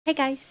Hey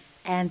guys,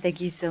 and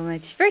thank you so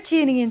much for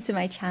tuning into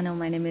my channel.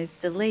 My name is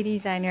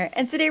DeLadysigner,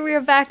 and today we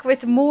are back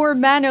with more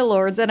Manor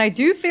Lords. And I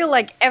do feel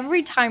like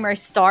every time I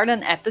start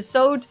an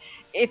episode,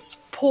 it's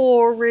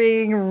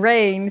pouring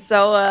rain.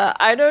 So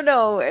I don't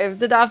know if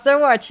the devs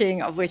are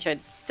watching, of which I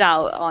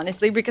doubt,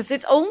 honestly, because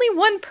it's only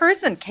one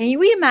person. Can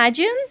you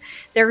imagine?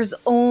 There's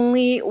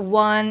only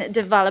one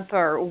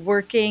developer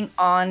working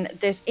on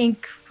this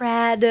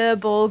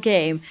incredible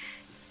game.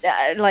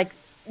 Like,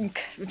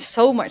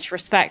 so much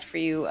respect for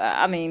you.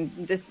 I mean,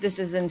 this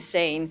is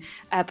insane.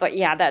 But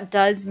yeah, that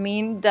does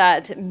mean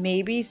that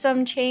maybe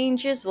some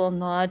changes will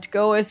not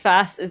go as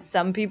fast as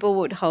some people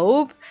would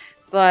hope.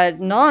 But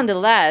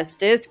nonetheless,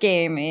 this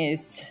game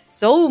is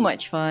so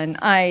much fun.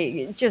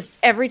 I just,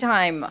 every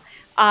time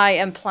I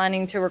am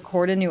planning to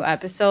record a new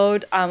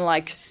episode, I'm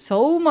like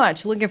so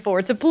much looking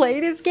forward to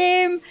play this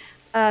game.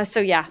 So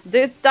yeah,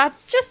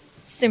 that's just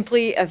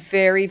simply a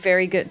very,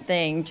 very good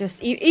thing.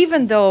 Just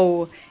even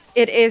though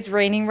it is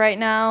raining right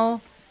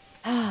now.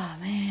 Oh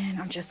man,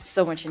 I'm just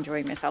so much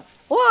enjoying myself.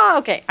 Wow,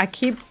 okay, I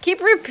keep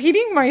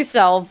repeating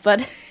myself,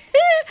 but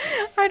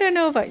I don't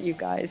know about you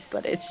guys,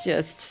 but it's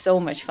just so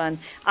much fun.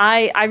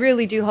 I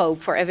really do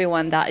hope for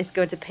everyone that is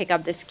going to pick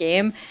up this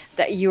game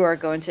that you are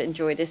going to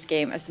enjoy this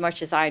game as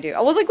much as I do. I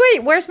was like,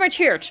 wait, where's my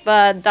church?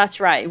 But that's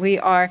right, we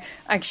are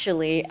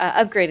actually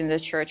upgrading the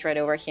church right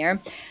over here.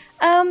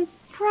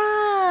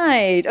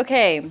 Right,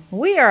 okay,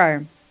 we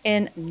are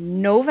in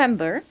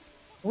November.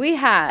 We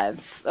are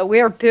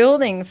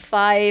building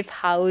 5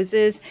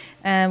 houses,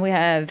 and we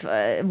have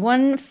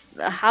one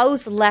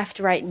house left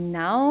right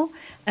now.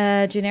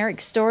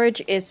 Generic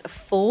storage is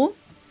full.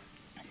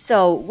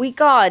 So we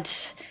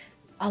got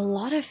a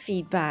lot of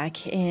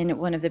feedback in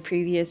one of the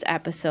previous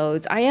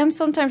episodes. I am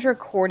sometimes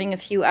recording a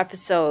few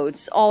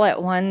episodes all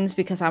at once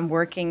because I'm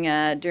working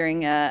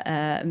during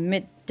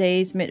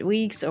middays,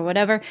 midweeks, or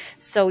whatever.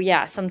 So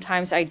yeah,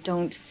 sometimes I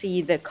don't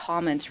see the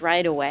comments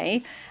right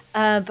away.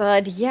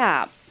 But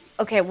yeah.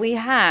 Okay, we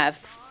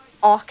have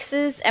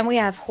oxes and we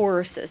have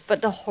horses,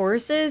 but the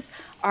horses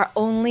are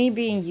only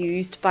being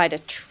used by the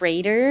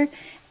trader,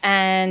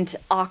 and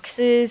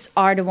oxes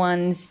are the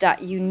ones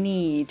that you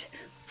need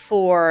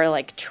for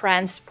like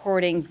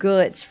transporting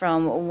goods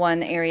from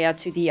one area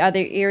to the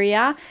other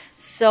area.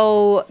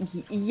 So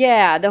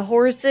yeah, the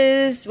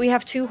horses, we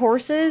have 2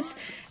 horses.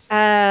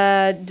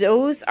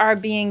 Those are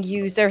being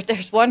used.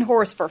 There's one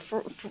horse for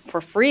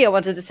free, I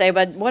wanted to say,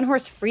 but one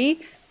horse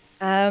free.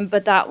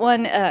 But that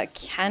one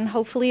can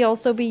hopefully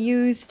also be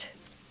used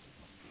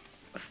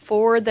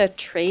for the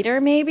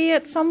trader maybe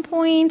at some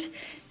point.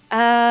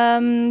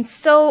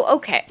 So,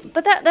 okay.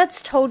 But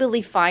that's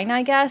totally fine,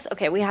 I guess.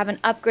 Okay, we have an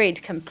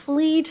upgrade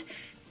complete.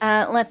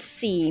 Let's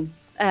see.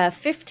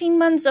 15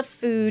 months of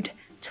food,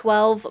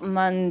 12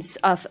 months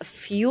of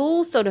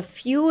fuel. So the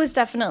fuel is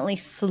definitely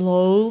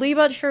slowly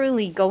but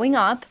surely going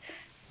up.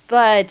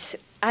 But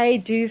I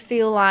do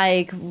feel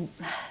like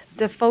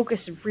the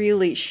focus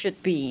really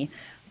should be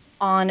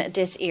on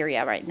this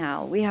area right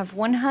now. We have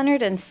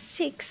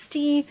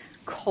 160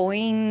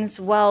 coins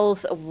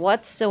wealth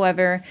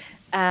whatsoever.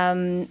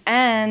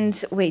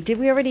 And wait, did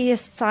we already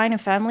assign a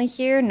family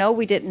here? No,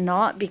 we did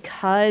not,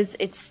 because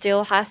it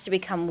still has to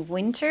become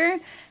winter.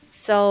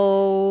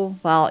 So,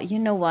 well, you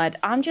know what?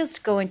 I'm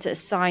just going to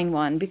assign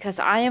one because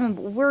I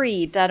am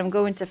worried that I'm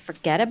going to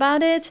forget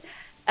about it.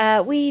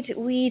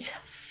 We'd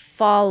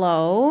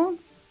follow.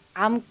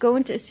 I'm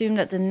going to assume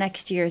that the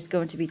next year is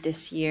going to be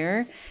this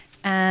year.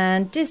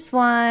 And this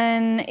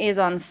one is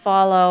on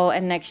follow,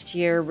 and next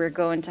year we're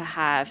going to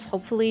have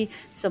hopefully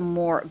some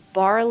more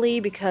barley,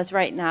 because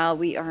right now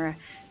we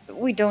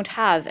don't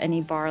have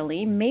any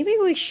barley. Maybe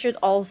we should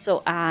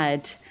also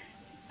add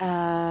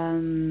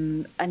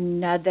another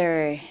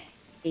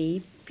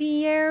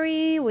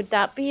apiary. Would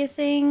that be a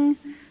thing?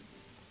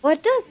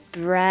 What does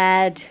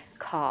bread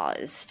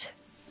cost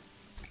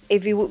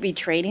if we would be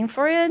trading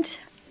for it?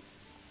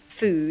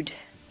 Food.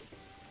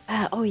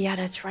 Oh yeah,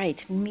 that's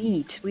right.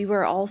 Meat. We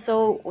were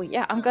also... Well,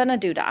 yeah, I'm gonna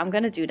do that. I'm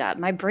gonna do that.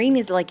 My brain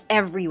is like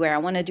everywhere. I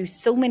want to do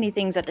so many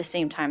things at the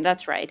same time.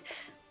 That's right.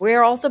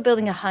 We're also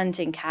building a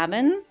hunting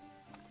cabin.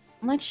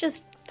 Let's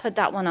just put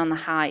that one on the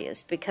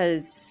highest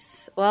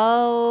because...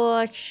 Well,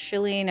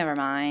 actually, never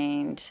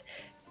mind.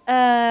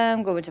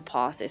 I'm going to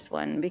pause this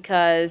one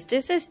because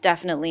this is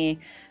definitely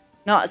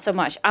not so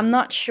much. I'm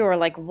not sure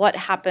like what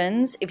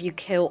happens if you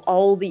kill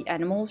all the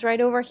animals right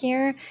over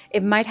here.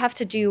 It might have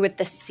to do with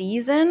the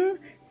season.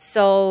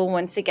 So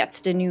once it gets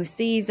to new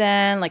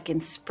season, like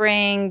in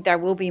spring, there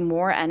will be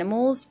more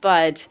animals.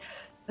 But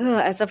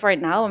as of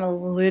right now, I'm a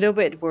little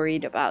bit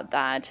worried about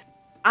that.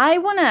 I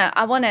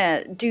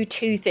wanna do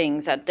 2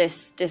 things at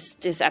this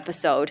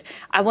episode.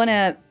 I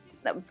wanna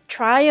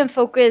try and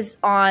focus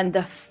on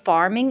the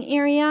farming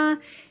area,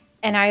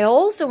 and I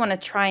also want to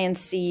try and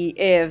see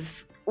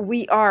if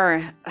we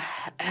are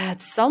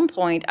at some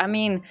point. I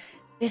mean,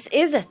 this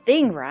is a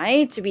thing,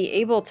 right? To be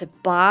able to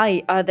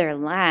buy other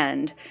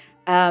land.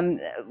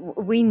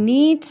 We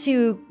need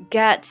to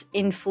get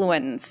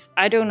influence.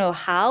 I don't know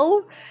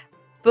how,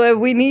 But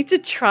we need to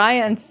try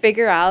and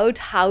figure out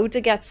how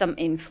to get some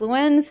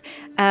influence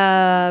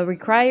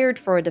required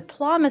for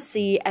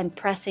diplomacy and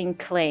pressing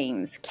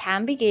claims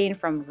can be gained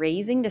from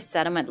raising the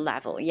settlement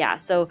level. Yeah,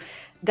 so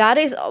that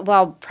is,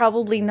 well,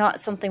 probably not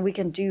something we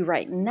can do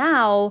right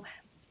now,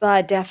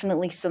 but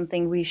definitely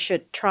something we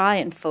should try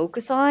and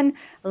focus on.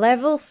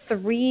 Level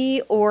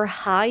 3 or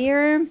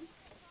higher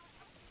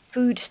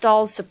food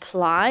stall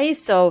supply.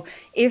 So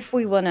if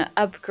we want to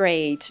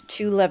upgrade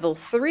to level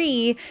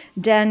 3,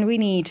 then we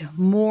need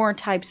more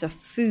types of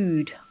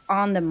food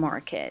on the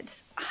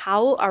market.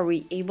 How are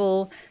we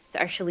able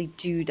to actually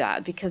do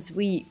that? Because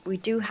we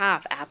do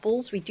have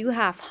apples, we do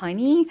have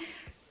honey,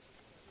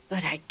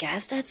 but I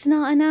guess that's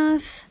not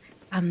enough.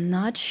 I'm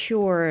not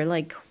sure,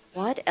 like,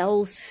 what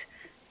else?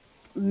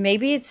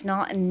 Maybe it's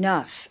not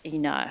enough.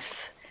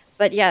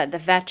 But yeah, the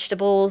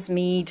vegetables,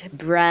 meat,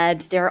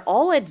 bread, they're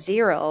all at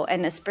 0.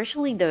 And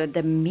especially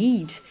the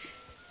meat.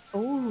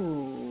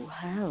 Oh,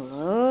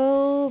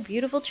 hello.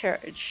 Beautiful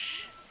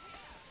church.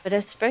 But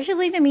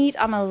especially the meat,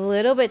 I'm a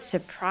little bit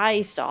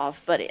surprised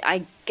of. But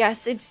I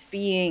guess it's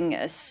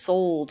being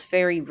sold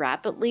very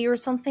rapidly or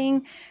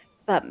something.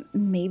 But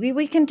maybe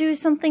we can do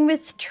something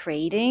with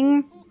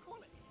trading.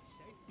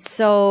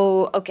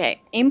 So, okay.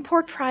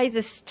 Import price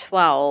is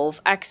 12.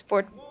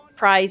 Export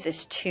price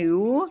is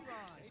 2.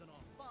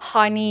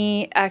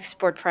 Honey,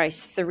 export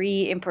price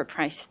 3, import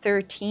price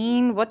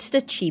 13. What's the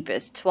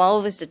cheapest?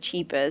 12 is the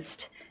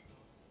cheapest.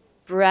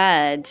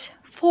 Bread,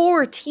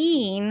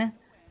 14.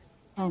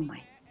 Oh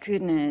my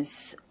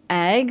goodness.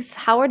 Eggs,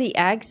 how are the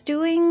eggs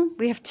doing?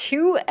 We have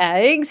 2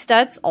 eggs.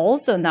 That's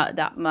also not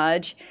that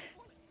much.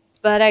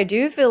 But I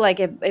do feel like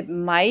it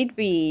might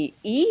be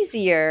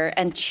easier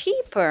and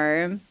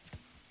cheaper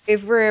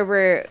if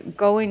we're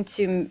going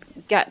to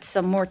get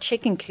some more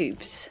chicken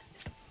coops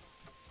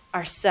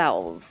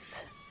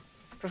ourselves.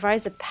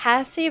 Provides a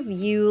passive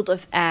yield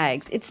of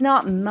eggs. It's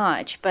not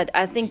much, but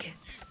I think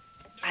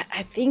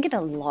in the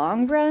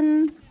long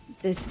run,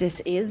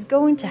 this is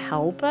going to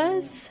help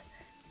us.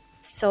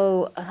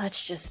 So let's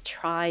just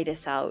try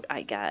this out,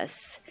 I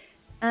guess.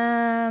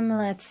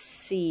 Let's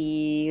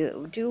see.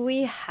 Do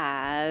we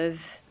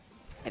have...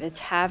 The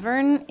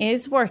tavern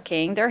is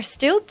working. There's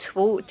still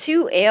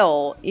 2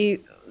 ale.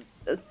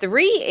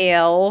 3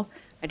 ale.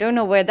 I don't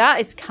know where that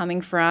is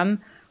coming from.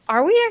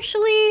 Are we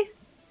actually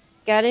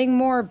getting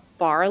more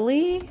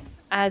barley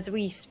as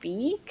we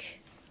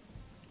speak?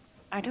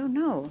 I don't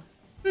know.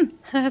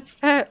 That's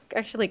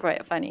actually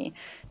quite funny.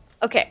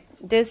 Okay,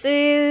 this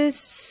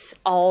is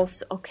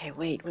also... Okay,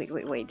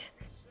 wait.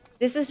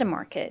 This is the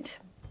market.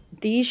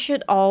 These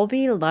should all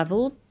be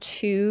level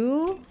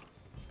 2.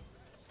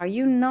 Are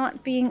you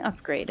not being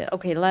upgraded?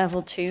 Okay,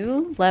 level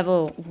 2.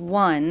 Level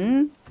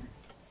 1.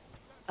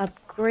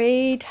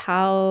 Upgrade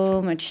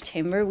how much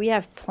timber? We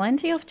have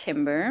plenty of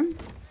timber.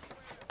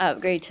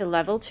 Upgrade to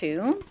level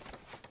 2.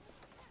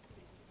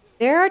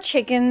 There are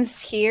chickens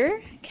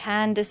here.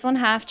 Can this one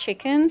have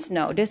chickens?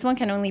 No, this one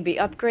can only be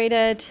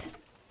upgraded.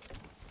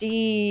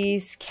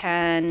 These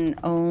can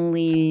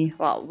only...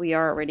 Well, we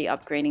are already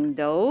upgrading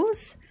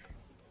those.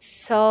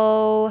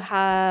 So,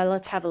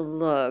 let's have a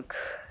look.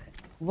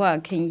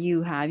 What can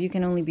you have? You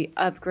can only be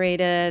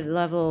upgraded.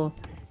 Level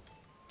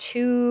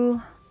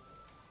 2.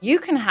 You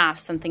can have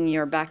something in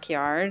your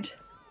backyard.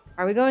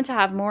 Are we going to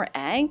have more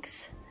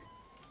eggs?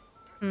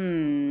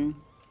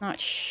 Not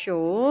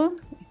sure.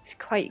 It's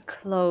quite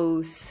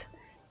close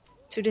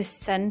to the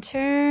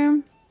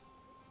center.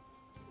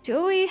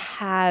 Do we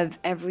have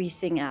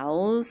everything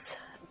else?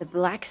 The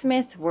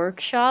blacksmith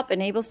workshop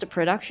enables the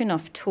production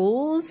of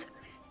tools,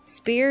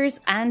 spears,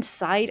 and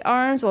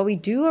sidearms. Well, we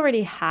do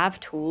already have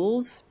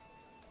tools.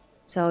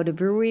 So the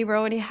brewery we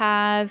already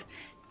have.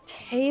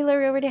 Tailor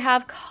we already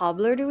have.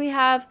 Cobbler do we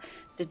have?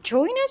 The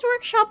joiner's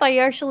workshop I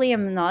actually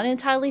am not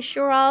entirely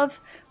sure of.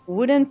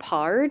 Wooden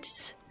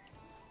parts.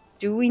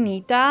 Do we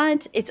need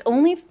that? It's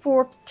only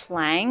for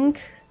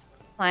planks.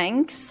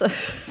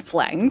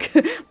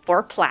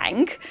 For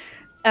plank.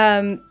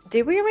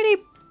 Did we already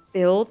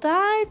build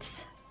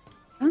that?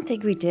 I don't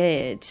think we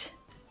did.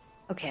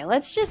 Okay,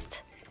 let's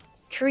just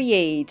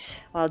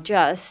create. Well,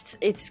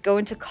 it's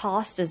going to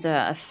cost us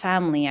a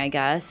family, I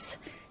guess.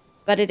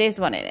 But it is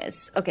what it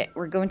is. Okay,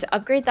 we're going to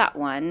upgrade that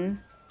one.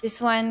 This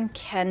one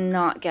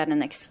cannot get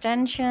an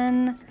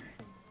extension.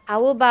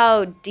 How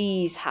about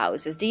these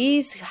houses?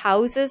 These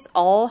houses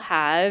all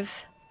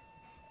have...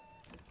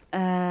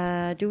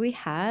 do we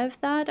have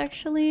that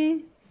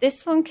actually?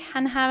 This one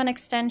can have an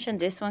extension.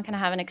 This one can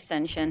have an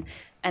extension.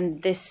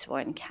 And this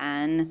one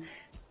can.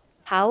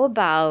 How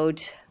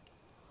about...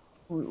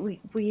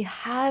 We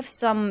have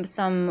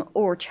some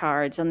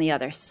orchards on the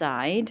other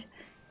side.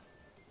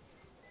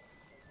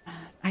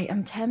 I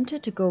am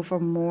tempted to go for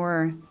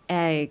more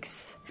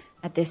eggs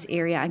at this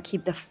area and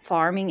keep the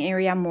farming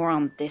area more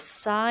on this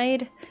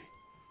side.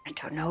 I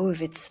don't know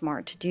if it's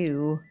smart to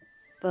do,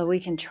 but we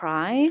can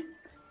try.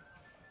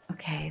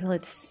 Okay,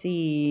 let's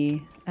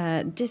see.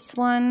 This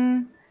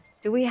one,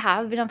 do we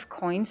have enough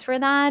coins for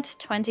that?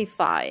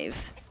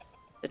 25.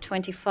 So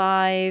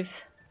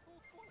 25.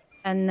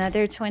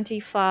 Another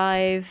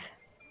 25.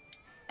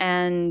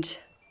 and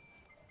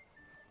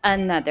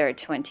another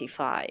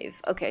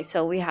 25. Okay,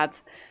 so we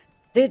have...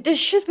 There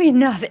should be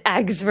enough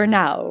eggs for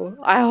now.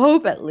 I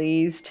hope at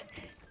least.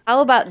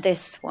 How about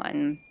this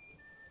one?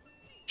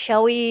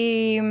 Shall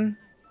we...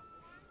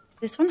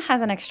 This one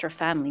has an extra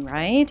family,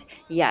 right?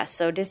 Yeah,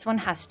 so this one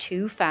has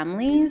 2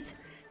 families.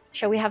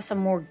 Shall we have some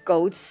more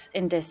goats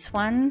in this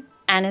one?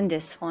 And in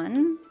this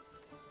one?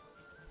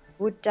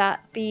 Would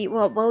that be...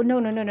 Well,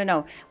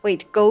 no.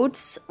 Wait,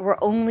 goats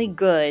were only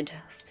good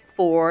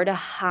for the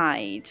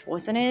hide,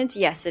 wasn't it?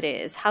 Yes, it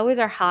is. How is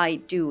our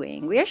hide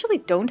doing? We actually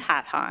don't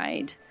have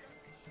hide.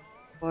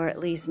 Or at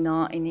least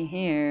not in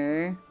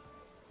here.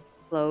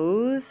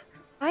 Clothes.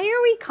 Why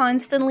are we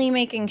constantly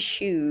making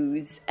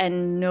shoes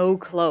and no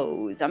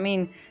clothes? I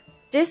mean,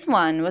 this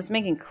one was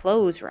making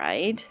clothes,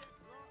 right?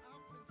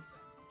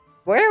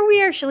 Where are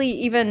we actually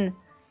even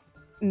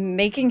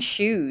making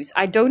shoes?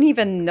 I don't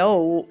even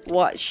know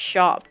what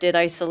shop did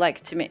I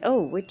select to make.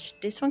 Oh,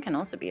 this one can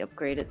also be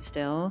upgraded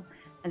still.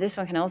 And this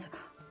one can also...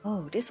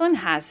 Oh, this one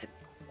has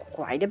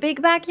quite a big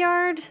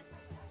backyard.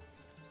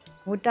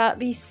 Would that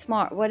be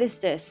smart? What is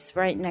this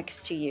right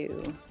next to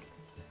you?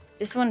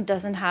 This one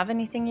doesn't have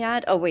anything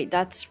yet. Oh, wait,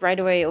 that's right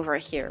away over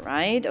here,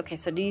 right? Okay,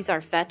 so these are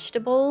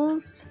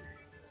vegetables.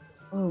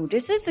 Oh,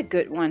 this is a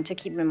good one to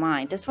keep in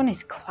mind. This one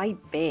is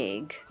quite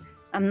big.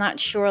 I'm not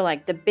sure,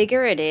 like, the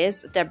bigger it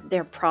is,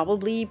 they're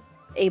probably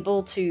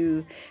able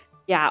to...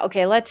 Yeah,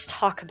 okay, let's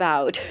talk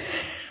about...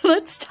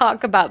 let's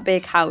talk about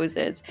big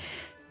houses.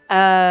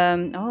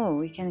 Oh,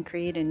 we can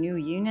create a new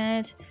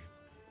unit.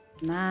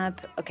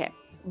 Map. Okay.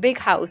 Big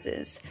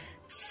houses.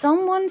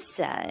 Someone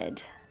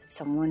said,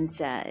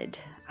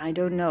 I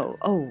don't know.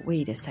 Oh,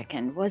 wait a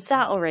second. Was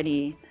that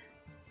already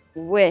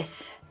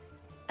with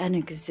an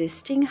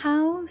existing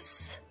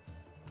house?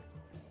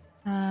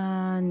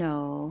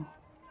 No.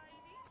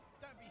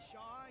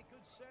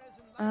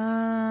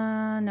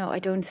 No, I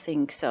don't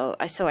think so.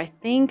 So I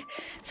think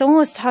someone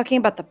was talking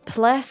about the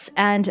plus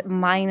and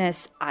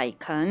minus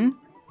icon.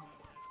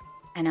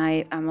 And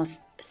I was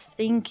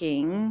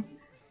thinking...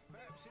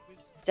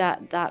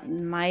 that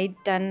might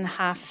then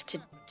have to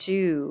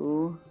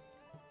do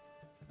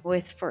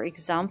with, for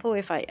example,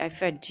 if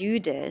I do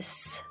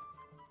this.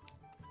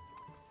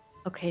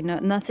 Okay, no,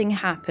 nothing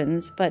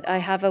happens, but I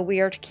have a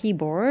weird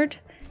keyboard,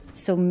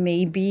 so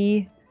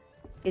maybe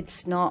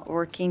it's not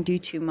working due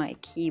to my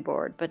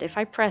keyboard. But if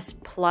I press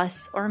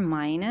plus or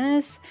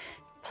minus,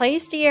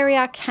 place the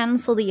area,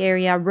 cancel the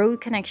area,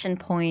 road connection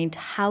point,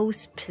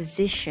 house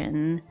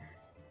position,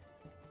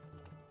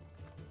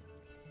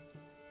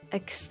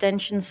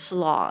 extension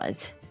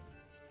slot.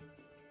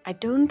 I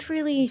don't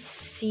really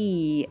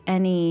see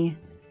any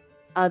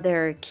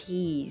other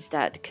keys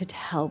that could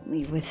help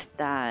me with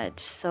that.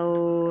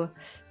 So,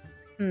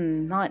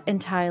 not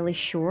entirely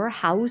sure.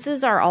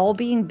 Houses are all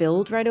being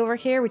built right over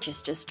here, which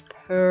is just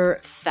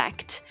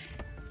perfect.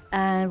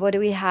 And what do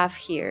we have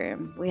here?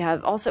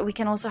 We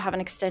can also have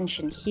an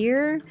extension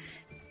here.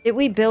 Did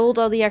we build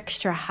all the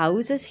extra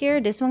houses here?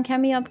 This one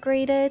can be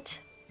upgraded.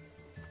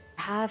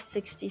 I have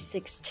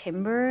 66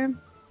 timber.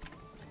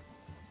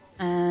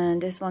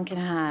 And this one can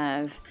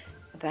have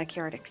a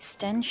backyard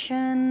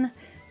extension.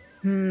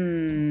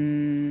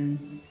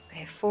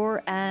 Okay,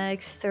 4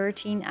 eggs,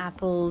 13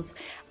 apples.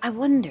 I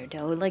wonder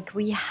though, like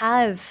we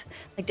have...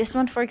 Like this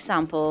one, for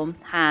example,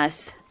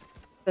 has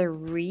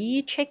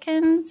 3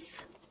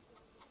 chickens.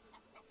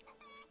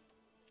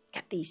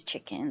 Get these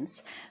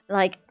chickens.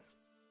 Like,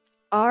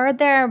 are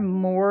there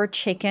more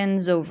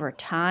chickens over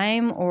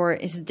time? Or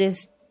is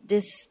this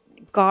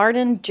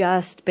garden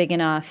just big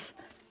enough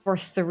for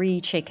 3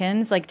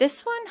 chickens? Like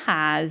this one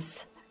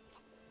has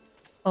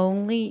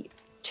only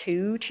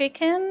 2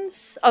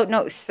 chickens. Oh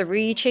no,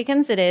 3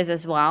 chickens it is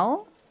as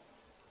well.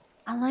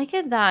 I like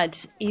it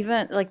that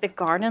even like the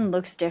garden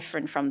looks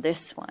different from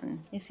this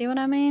one. You see what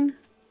I mean?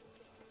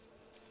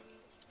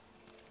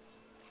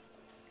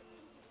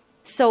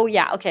 So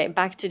yeah, okay,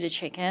 back to the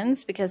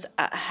chickens, because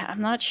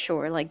I'm not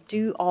sure, like,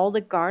 do all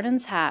the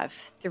gardens have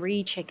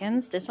 3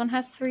 chickens? This one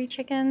has 3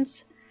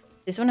 chickens.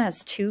 This one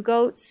has 2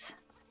 goats.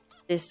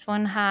 This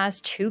one has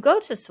 2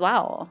 goats as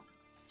well.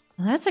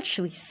 Well, that's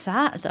actually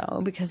sad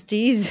though, because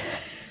these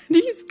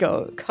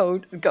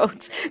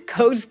goats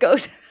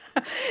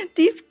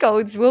these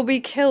goats will be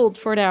killed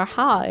for their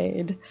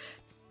hide.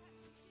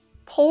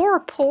 Poor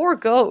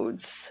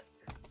goats.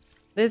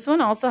 This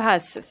one also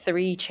has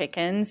 3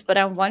 chickens, but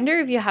I wonder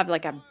if you have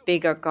like a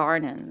bigger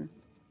garden.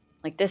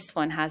 Like this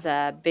one has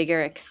a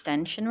bigger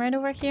extension right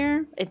over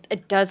here.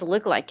 It does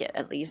look like it,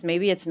 at least.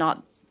 Maybe it's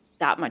not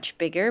that much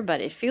bigger,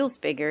 but it feels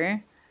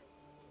bigger.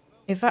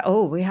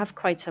 Oh, we have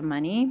quite some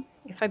money.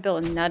 If I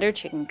build another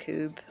chicken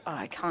coop... Oh,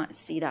 I can't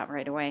see that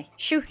right away.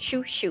 Shoo.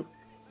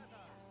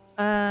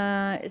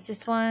 Is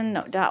this one?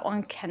 No, that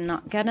one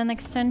cannot get an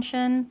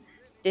extension.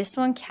 This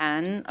one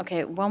can.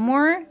 Okay, one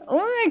more.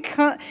 Oh, I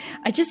can't.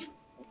 I just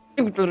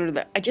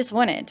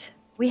want it.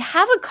 We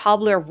have a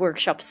cobbler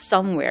workshop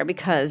somewhere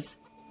because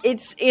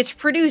it's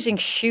producing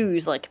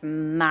shoes like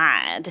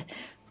mad.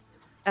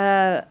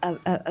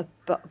 A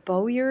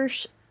bowyer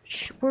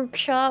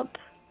workshop.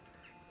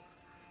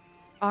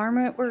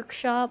 Armor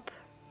workshop.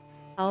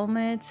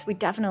 Helmets. We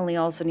definitely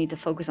also need to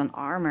focus on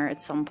armor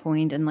at some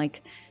point and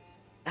like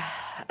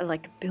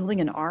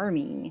building an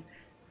army.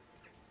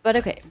 But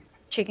okay.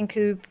 Chicken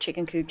coop,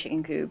 chicken coop,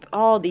 chicken coop.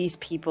 All these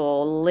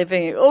people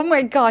living. Oh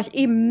my gosh,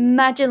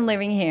 imagine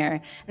living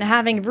here and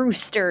having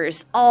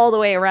roosters all the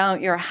way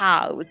around your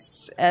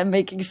house and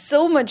making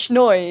so much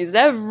noise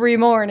every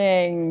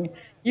morning.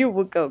 You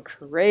would go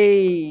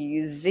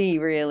crazy,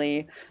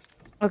 really.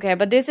 Okay,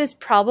 but this is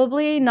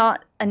probably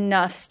not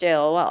enough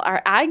still. Well,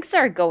 our eggs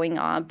are going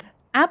up.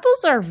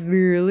 Apples are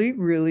really,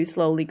 really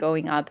slowly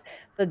going up.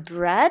 But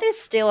bread is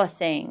still a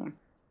thing.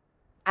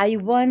 I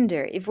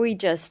wonder if we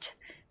just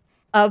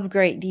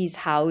upgrade these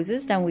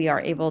houses, then we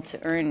are able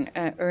to earn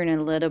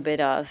a little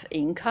bit of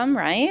income,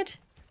 right?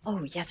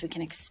 Oh, yes, we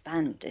can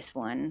expand this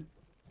one.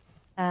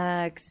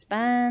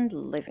 Expand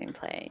living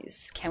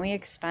place. Can we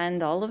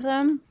expand all of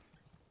them?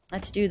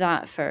 Let's do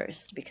that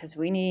first, because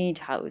we need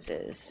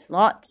houses.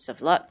 Lots of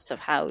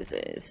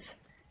houses.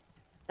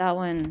 That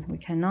one we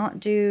cannot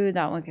do.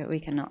 That one we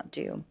cannot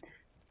do.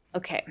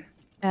 Okay.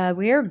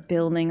 We are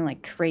building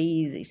like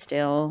crazy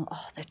still.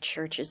 Oh, the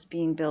church is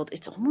being built.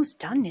 It's almost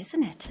done,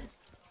 isn't it?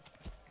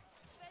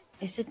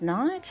 Is it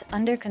not?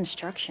 Under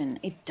construction.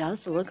 It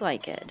does look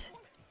like it.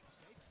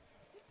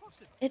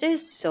 It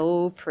is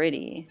so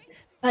pretty.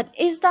 But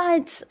is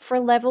that for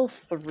level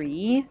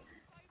 3?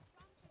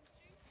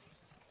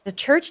 The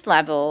church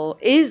level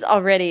is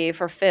already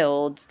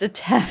fulfilled. The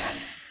tavern...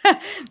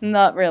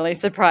 Not really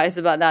surprised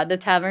about that. The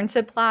tavern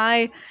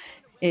supply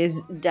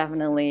is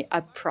definitely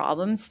a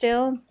problem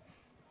still.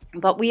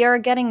 But we are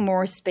getting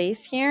more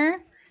space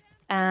here.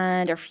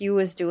 And our fuel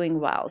is doing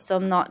well. So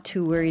I'm not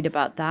too worried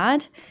about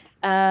that.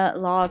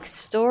 Log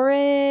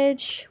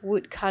storage,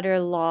 woodcutter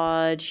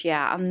lodge.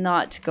 Yeah, I'm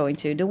not going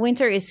to. The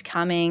winter is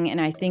coming and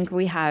I think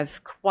we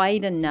have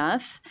quite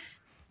enough.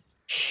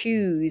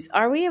 Shoes.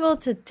 Are we able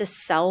to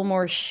sell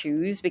more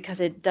shoes? Because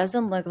it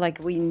doesn't look like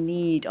we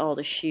need all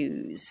the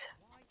shoes.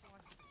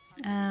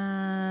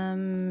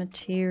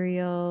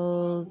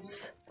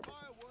 Materials.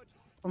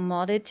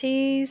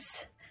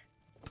 Commodities.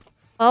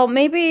 Well,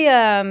 maybe,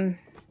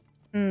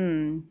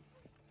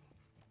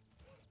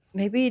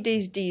 maybe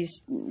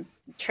these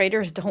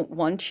traders don't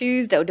want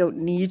shoes. They don't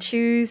need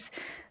shoes.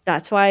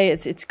 That's why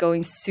it's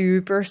going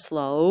super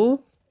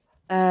slow.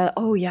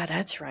 Oh yeah,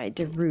 that's right.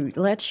 The route.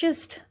 Let's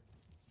just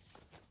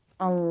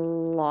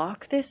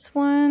unlock this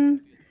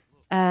one.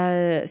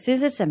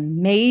 Since it's a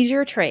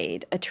major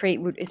trade, a trade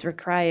route is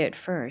required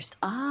first.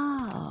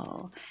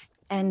 Oh,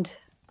 and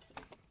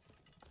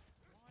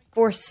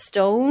for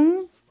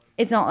stone,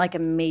 it's not like a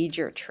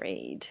major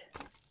trade.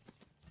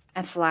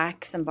 And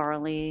flax and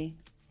barley.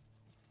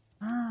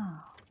 Oh.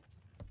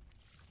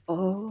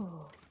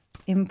 Oh,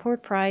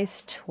 import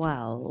price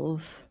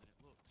 12.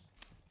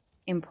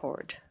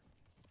 Import.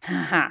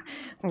 Haha.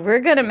 We're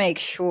gonna make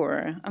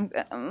sure.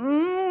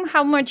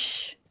 How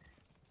much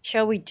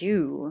shall we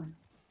do?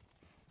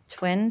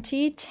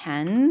 20,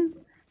 10?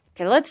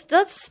 Okay, let's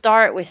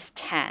start with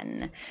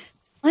 10.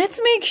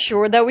 Let's make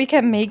sure that we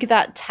can make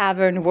that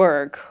tavern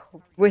work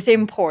with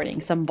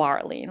importing some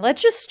barley.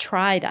 Let's just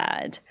try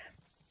that.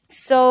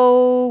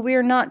 So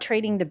we're not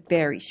trading the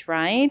berries,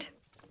 right?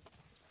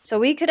 So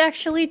we could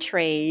actually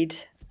trade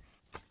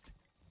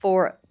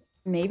for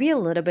maybe a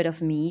little bit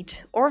of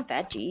meat or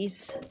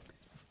veggies.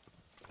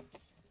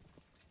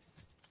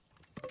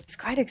 It's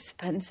quite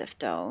expensive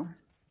though.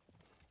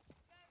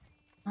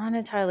 Not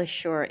entirely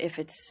sure if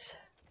it's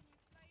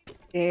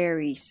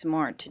very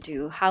smart to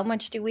do. How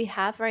much do we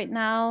have right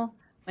now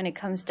when it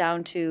comes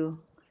down to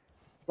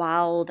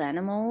wild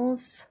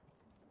animals?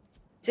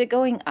 Is it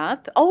going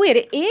up? Oh,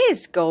 it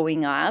is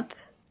going up.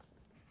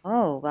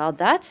 Oh, well,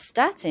 that's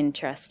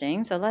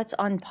interesting. So let's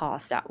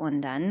unpause that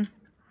one then.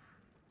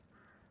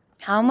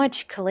 How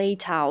much clay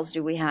tiles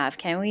do we have?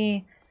 Can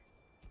we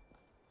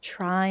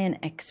try and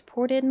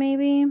export it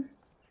maybe?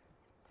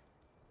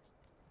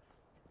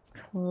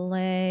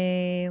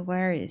 Clay,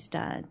 where is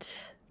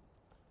that?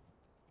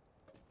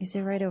 Is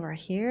it right over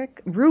here?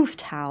 Roof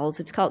tiles.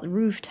 It's called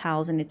roof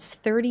tiles and it's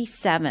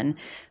 37.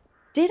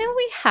 Didn't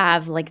we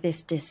have like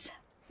this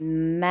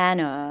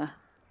manor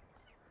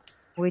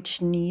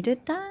which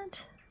needed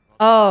that?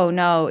 Oh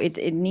no, it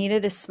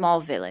needed a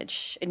small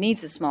village. It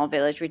needs a small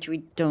village, which we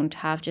don't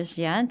have just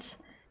yet.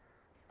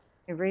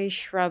 Erase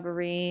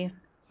shrubbery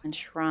and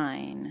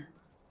shrine.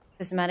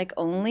 Cosmetic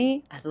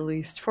only, at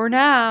least for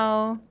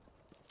now.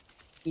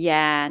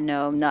 Yeah,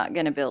 no, I'm not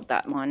gonna build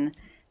that one.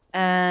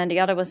 And the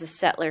other was a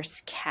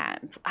settler's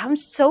camp. I'm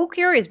so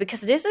curious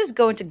because this is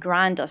going to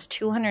grant us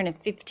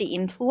 250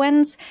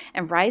 influence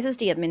and rises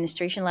the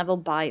administration level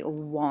by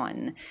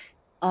 1.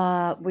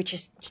 Which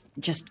is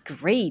just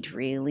great,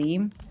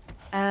 really.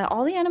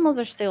 All the animals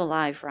are still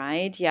alive,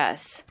 right?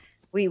 Yes.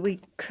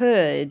 We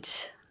could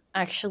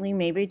actually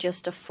maybe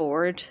just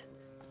afford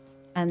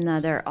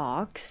another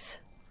ox.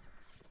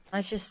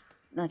 Let's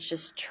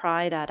just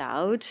try that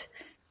out.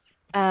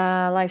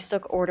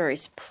 Livestock order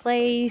is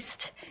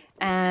placed.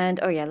 And,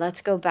 oh yeah,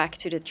 let's go back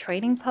to the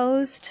trading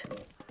post.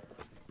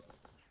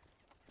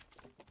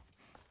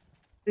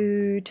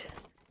 Food.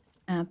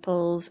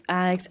 Apples,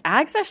 eggs.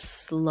 Eggs are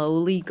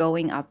slowly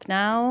going up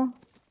now.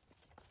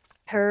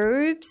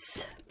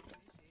 Herbs.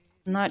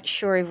 Not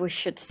sure if we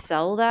should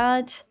sell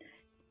that.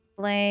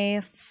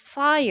 Clay,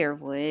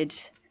 firewood.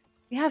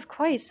 We have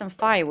quite some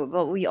firewood,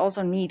 but we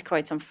also need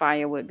quite some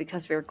firewood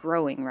because we're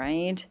growing,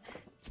 right?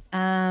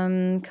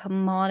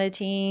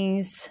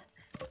 Commodities.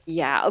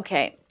 Yeah,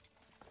 okay.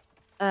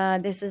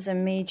 This is a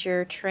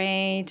major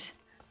trade.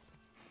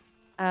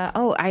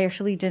 Oh, I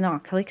actually did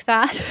not click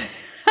that.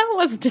 I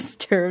was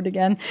disturbed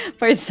again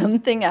for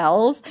something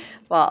else.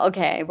 Well,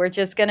 okay, we're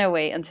just gonna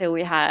wait until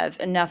we have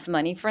enough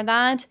money for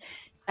that.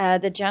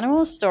 The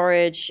general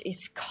storage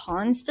is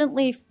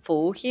constantly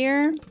full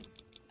here.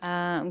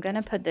 I'm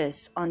gonna put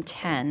this on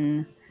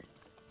 10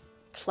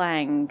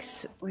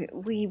 planks.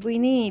 We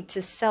need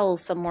to sell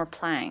some more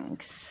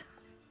planks.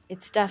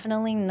 It's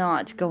definitely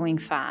not going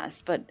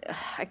fast, but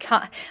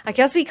I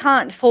guess we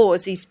can't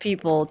force these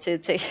people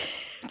to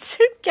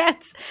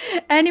get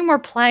any more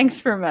planks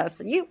from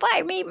us. You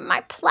buy me my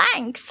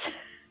planks.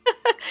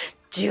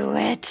 Do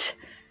it.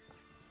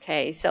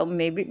 Okay, so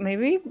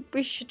maybe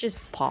we should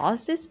just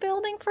pause this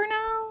building for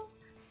now.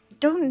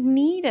 Don't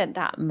need it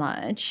that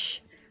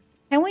much.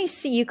 Can we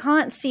see? You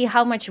can't see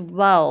how much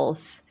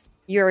wealth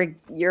you're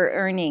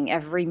earning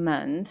every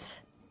month.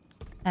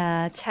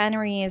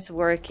 Tannery is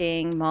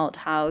working. Malt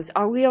house.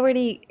 Are we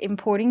already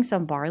importing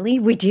some barley?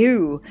 We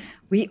do.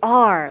 We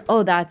are.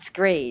 Oh, that's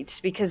great,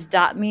 because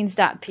that means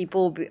that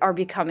people are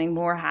becoming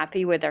more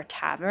happy with their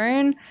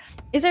tavern.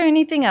 Is there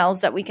anything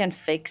else that we can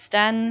fix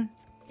then?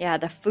 Yeah,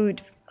 the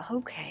food.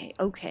 Okay,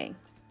 okay.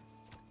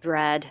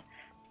 Bread.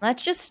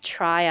 Let's just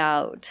try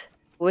out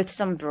with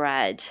some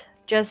bread.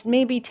 Just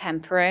maybe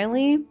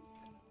temporarily.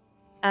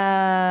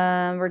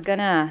 We're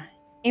gonna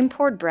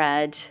import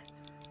bread.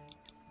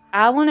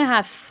 I want to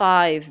have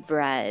 5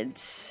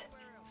 breads.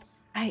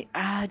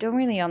 I don't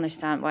really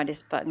understand why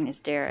this button is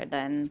there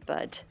then,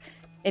 but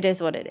it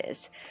is what it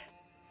is.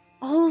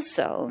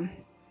 Also,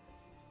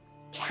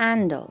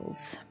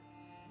 candles.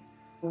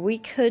 We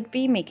could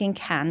be making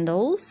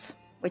candles,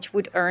 which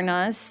would earn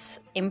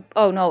us...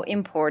 oh no,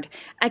 import.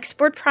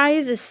 Export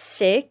price is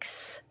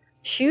 6.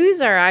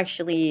 Shoes are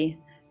actually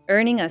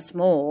earning us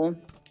more.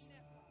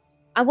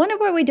 I wonder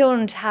why we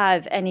don't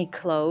have any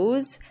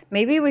clothes.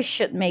 Maybe we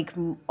should make...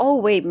 oh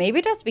wait, maybe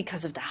that's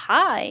because of the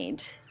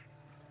hide.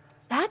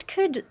 That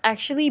could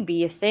actually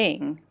be a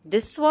thing.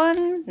 This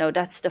one? No,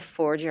 that's the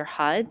forger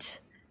hut.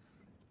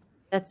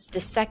 That's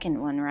the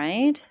second one,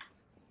 right?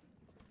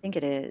 I think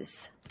it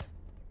is.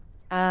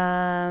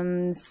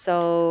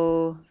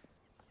 So...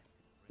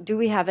 do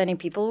we have any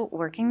people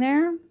working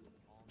there?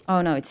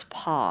 Oh no, it's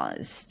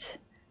paused.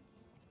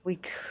 We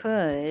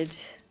could...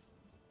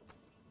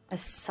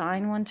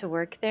 assign one to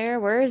work there.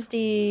 Where is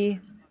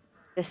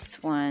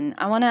this one?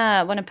 I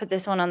wanna put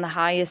this one on the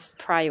highest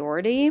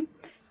priority,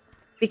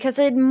 because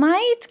it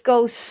might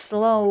go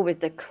slow with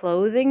the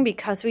clothing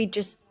because we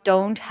just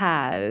don't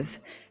have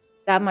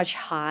that much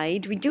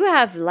hide. We do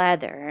have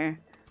leather.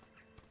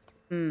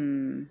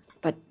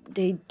 But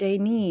they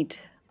need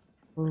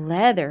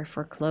leather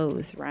for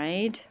clothes,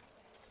 right?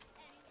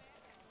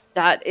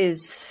 That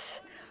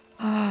is...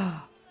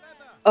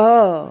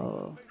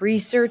 oh,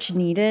 research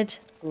needed.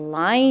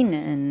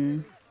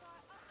 Linen.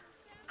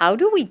 How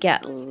do we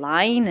get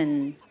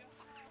linen?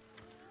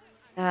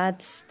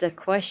 That's the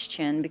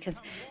question,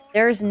 because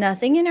there's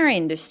nothing in our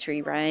industry,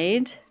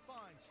 right?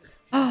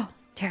 Oh,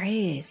 there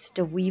is.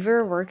 The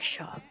weaver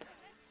workshop.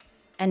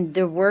 And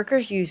the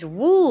workers use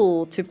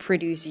wool to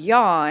produce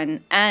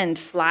yarn and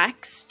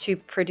flax to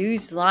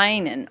produce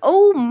linen.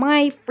 Oh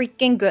my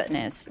freaking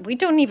goodness. We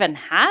don't even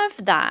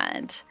have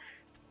that.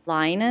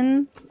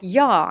 Linen,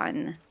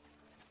 yarn.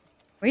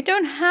 We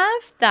don't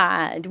have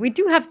that. We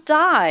do have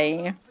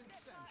dye.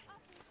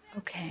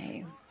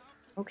 Okay.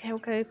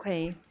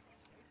 Okay.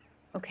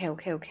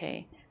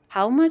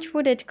 How much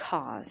would it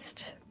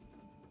cost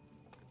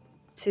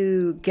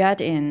to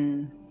get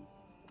in?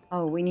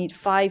 Oh, we need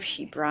 5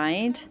 sheep,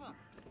 right?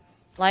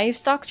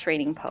 Livestock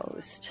trading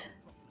post.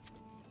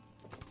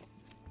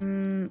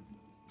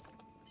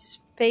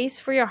 Space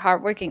for your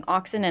hardworking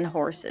oxen and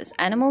horses.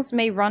 Animals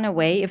may run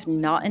away if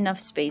not enough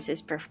space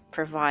is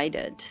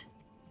provided.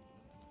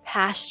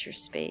 Pasture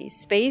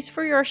space. Space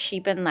for your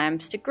sheep and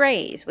lambs to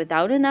graze.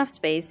 Without enough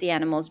space, the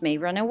animals may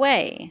run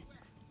away.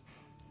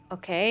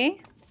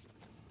 Okay.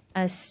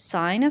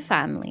 Assign a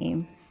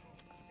family.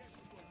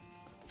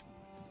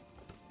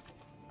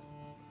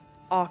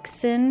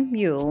 Oxen,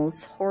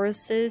 mules,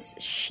 horses,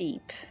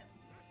 sheep.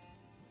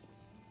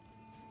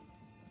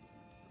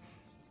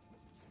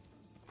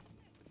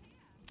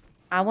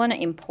 I want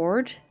to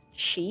import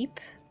sheep.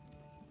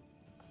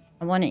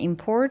 I want to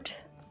import...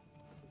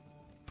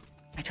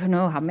 I don't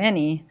know how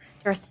many.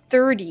 There are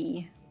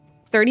 30.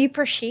 30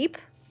 per sheep,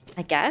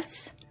 I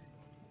guess.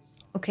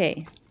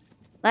 Okay.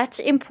 Let's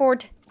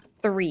import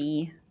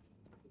 3.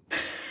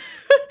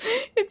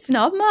 It's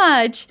not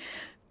much,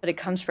 but it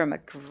comes from a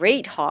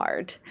great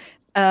heart.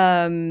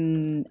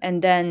 And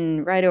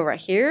then right over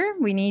here,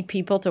 we need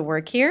people to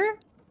work here.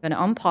 I'm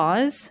going to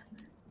unpause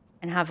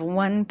and have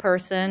one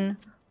person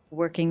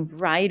working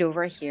right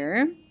over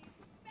here.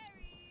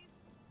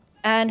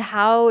 And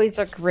how is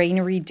our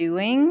granary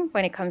doing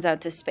when it comes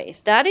out to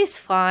space? That is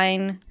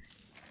fine.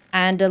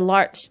 And the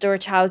large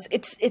storage house,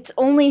 it's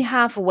only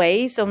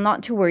halfway, so I'm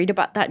not too worried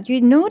about that.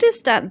 You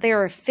notice that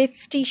there are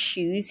 50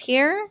 shoes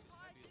here?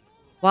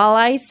 While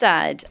I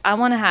said I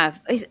want to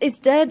have... Is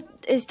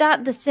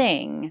that the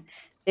thing?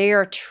 They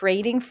are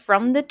trading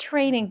from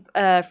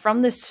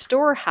the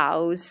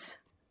storehouse.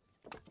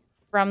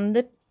 From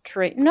the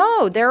trade...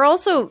 No, there are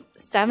also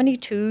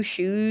 72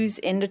 shoes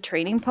in the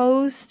trading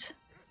post.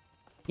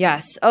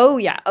 Yes. Oh,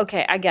 yeah.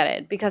 Okay, I get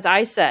it. Because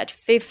I said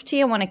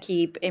 50 I want to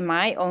keep in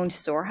my own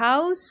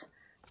storehouse.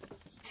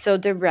 So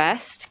the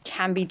rest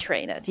can be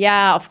traded.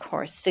 Yeah, of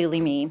course. Silly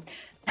me.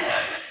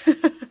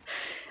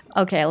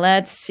 Okay,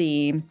 let's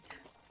see.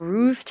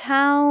 Roof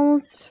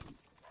towels.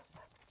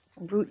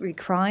 Root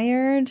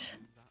required.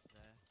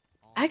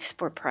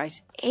 Export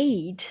price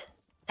 8.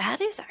 That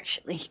is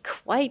actually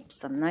quite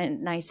some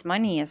nice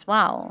money as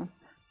well.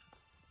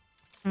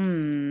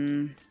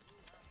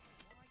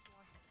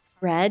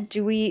 Bread,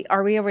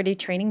 are we already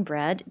trading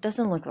bread? It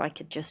doesn't look like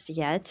it just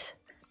yet.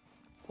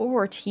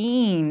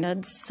 14,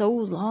 that's so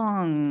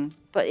long.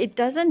 But it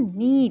doesn't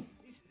need...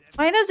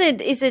 Why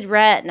is it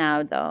red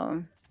now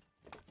though?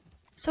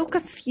 So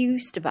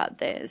confused about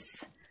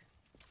this.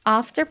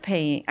 After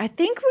paying, I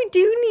think we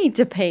do need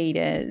to pay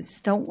this,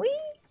 don't we?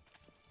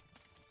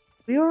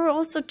 We are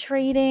also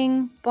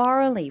trading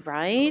barley,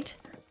 right?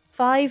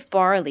 5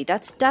 barley,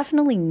 that's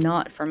definitely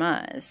not from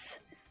us.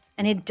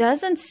 And it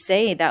doesn't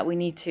say that we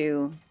need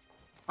to...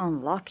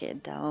 unlock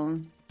it though.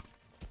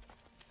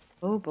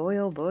 Oh boy,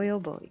 oh boy, oh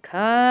boy.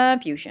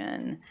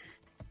 Confusion.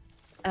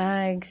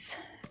 Eggs,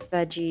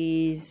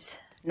 veggies.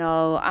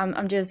 No,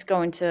 I'm just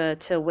going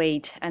to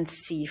wait and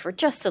see for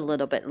just a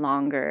little bit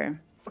longer.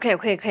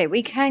 Okay.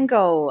 We can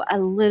go a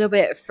little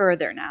bit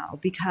further now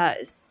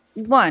because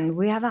one,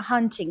 we have a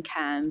hunting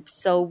camp,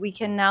 so we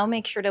can now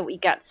make sure that we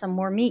get some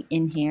more meat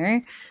in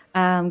here.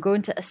 I'm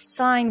going to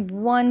assign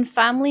one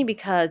family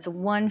because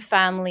one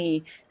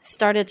family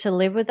started to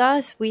live with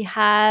us. We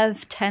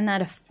have 10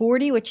 out of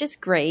 40, which is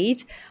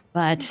great,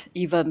 but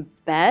even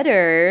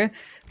better,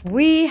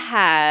 we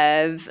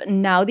have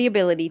now the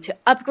ability to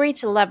upgrade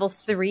to level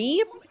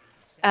 3.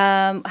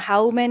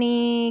 How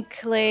many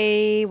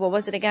clay? What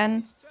was it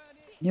again?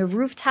 The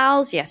roof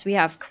tiles. Yes, we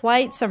have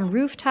quite some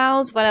roof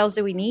tiles. What else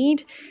do we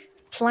need?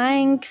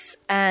 Planks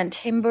and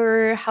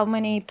timber. How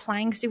many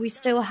planks do we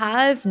still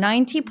have?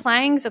 90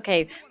 planks.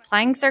 Okay,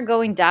 planks are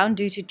going down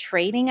due to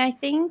trading, I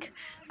think.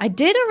 I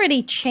did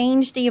already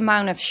change the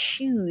amount of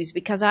shoes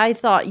because I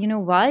thought, you know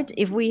what?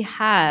 If we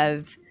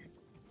have...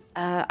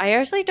 I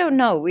actually don't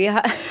know. We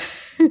have...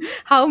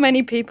 How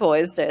many people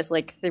is this?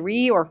 Like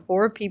 3 or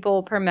 4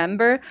 people per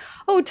member?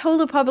 Oh,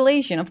 total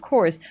population, of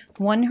course.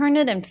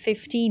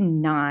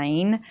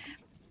 159.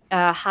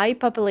 High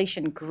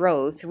population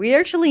growth. We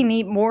actually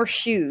need more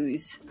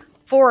shoes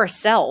for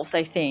ourselves,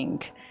 I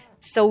think.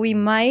 So we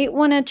might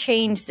want to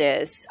change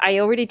this. I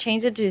already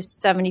changed it to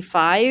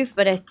 75,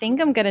 but I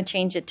think I'm going to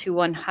change it to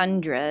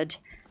 100.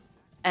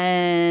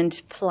 And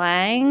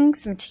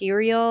planks,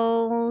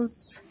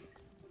 materials.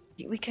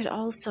 We could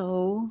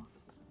also...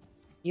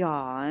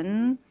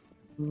 yarn,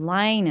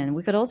 linen.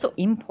 We could also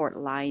import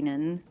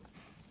linen.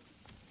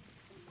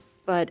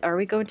 But are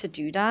we going to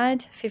do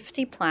that?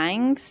 50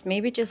 planks.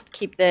 Maybe just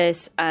keep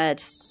this at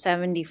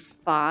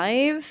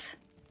 75.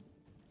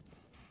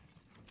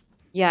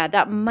 Yeah,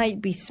 that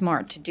might be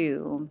smart to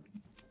do.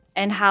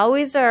 And how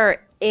is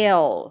our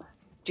ale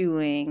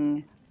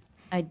doing?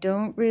 I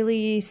don't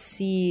really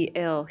see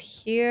ale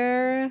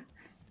here.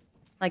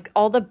 Like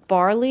all the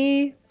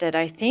barley that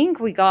I think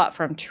we got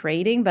from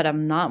trading, but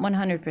I'm not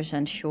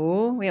 100%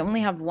 sure. We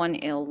only have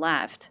 1 ale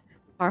left.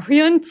 Are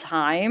we on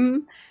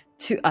time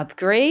to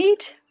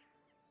upgrade?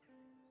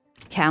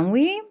 Can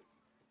we?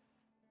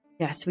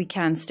 Yes, we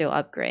can still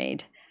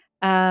upgrade.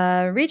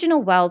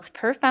 Regional wealth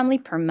per family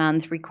per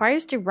month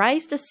requires to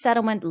raise the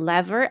settlement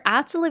lever,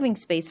 adds a living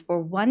space for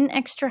 1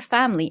 extra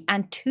family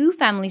and 2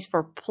 families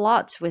for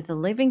plots with a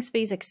living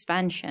space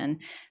expansion.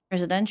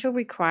 Residential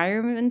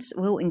requirements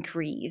will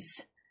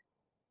increase.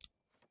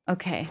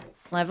 Okay,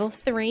 level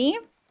 3.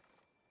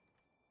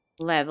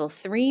 Level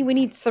 3. We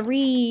need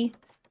 3.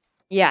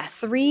 Yeah,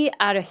 3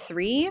 out of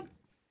 3.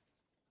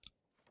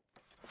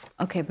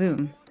 Okay,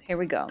 boom. Here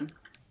we go.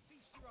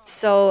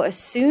 So as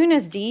soon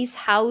as these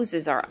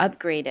houses are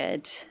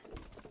upgraded,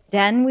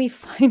 then we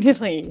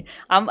finally...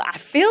 I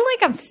feel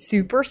like I'm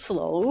super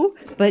slow,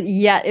 but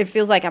yet it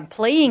feels like I'm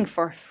playing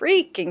for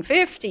freaking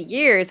 50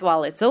 years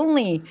while it's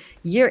only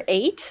year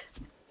 8.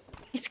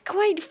 It's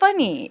quite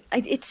funny.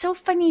 It's so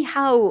funny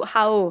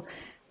how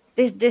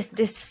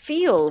this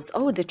feels.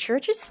 Oh, the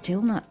church is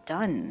still not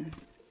done.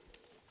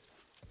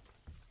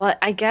 But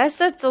I guess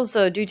that's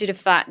also due to the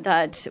fact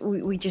that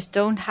we just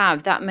don't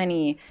have that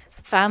many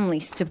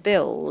families to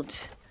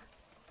build.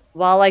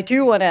 While I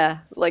do want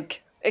to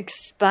like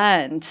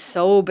expand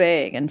so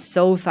big and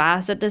so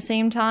fast at the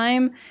same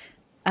time,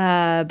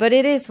 but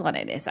it is what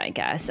it is. I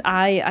guess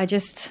I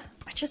just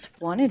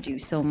want to do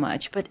so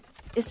much, but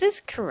Is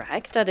this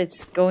correct that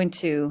it's going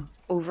to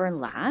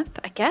overlap?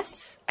 I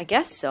guess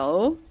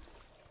so.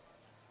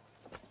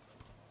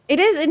 It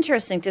is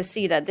interesting to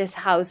see that this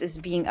house is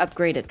being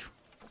upgraded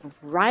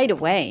right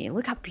away.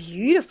 Look how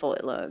beautiful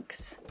it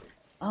looks.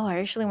 Oh, I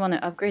actually want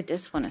to upgrade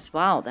this one as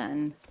well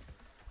then.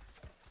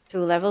 To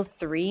level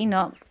 3,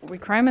 not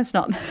requirements,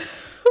 not...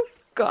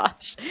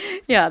 Gosh.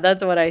 Yeah,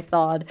 that's what I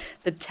thought.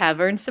 The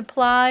tavern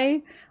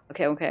supply.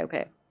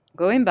 Okay.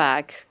 Going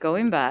back.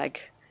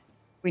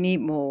 We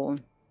need more.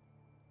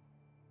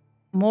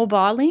 More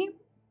barley?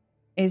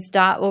 Is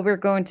that what we're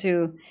going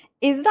to...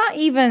 Is that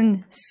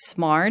even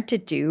smart to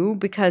do?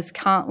 Because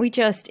can't we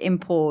just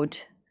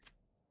import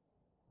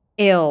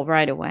ale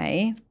right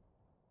away?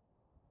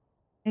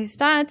 Is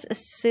that a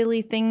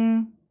silly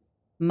thing?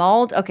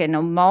 Malt? Okay,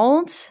 no,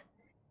 malt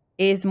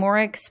is more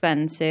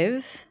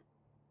expensive.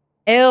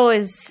 Ale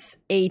is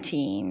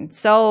 18.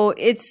 So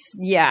it's,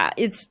 yeah,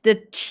 it's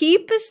the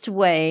cheapest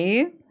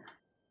way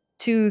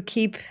to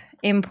keep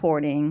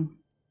importing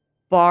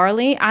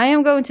barley. I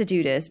am going to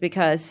do this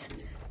because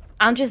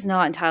I'm just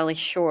not entirely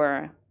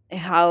sure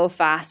how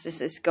fast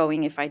this is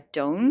going if I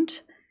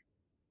don't.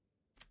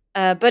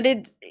 But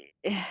I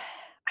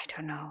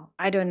don't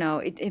know.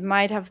 It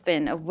might have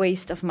been a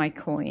waste of my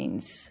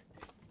coins.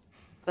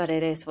 But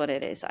it is what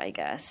it is, I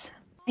guess.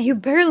 You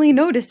barely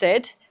notice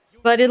it,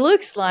 but it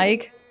looks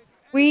like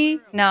we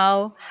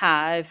now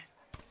have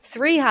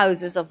 3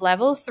 houses of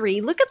level 3.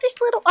 Look at this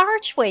little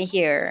archway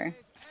here.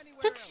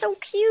 That's so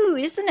cute,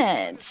 isn't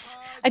it?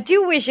 I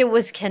do wish it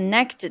was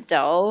connected,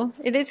 though.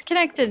 It is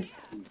connected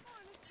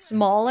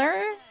smaller,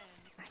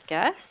 I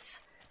guess.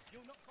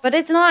 But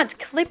it's not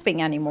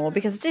clipping anymore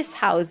because this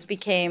house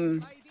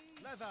became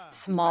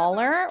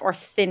smaller or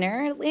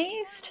thinner, at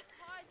least.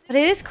 But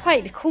it is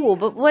quite cool.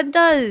 But what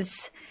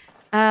does...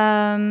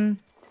 tavern...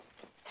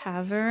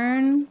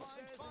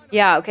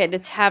 Yeah, okay, the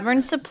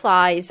tavern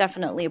supply is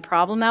definitely a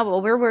problem now,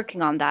 but we're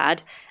working on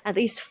that. At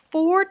least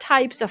 4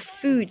 types of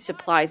food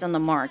supplies on the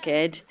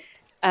market.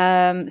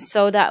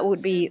 So that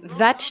would be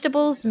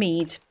vegetables,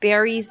 meat,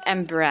 berries,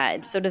 and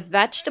bread. So the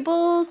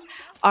vegetables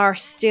are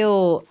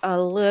still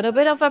a little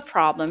bit of a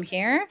problem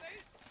here,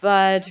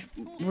 but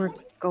we're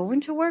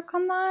going to work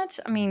on that.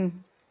 I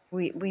mean,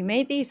 we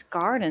made these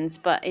gardens,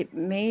 but it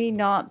may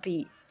not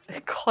be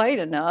quite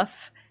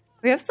enough.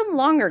 We have some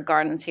longer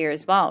gardens here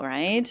as well,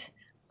 right?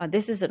 Oh,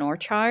 this is an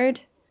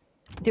orchard.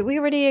 Did we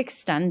already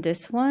extend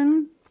this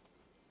one?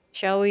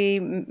 Shall we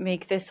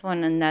make this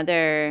one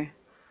another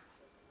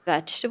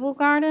vegetable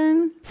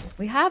garden?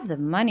 We have the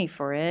money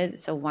for it,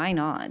 so why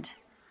not?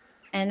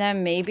 And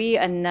then maybe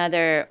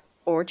another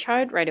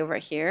orchard right over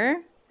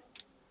here.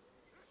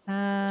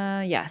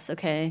 Yes,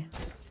 okay.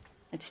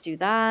 Let's do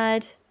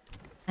that.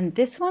 And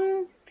this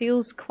one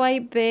feels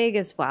quite big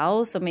as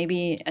well, so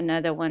maybe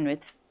another one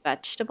with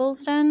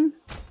vegetables then.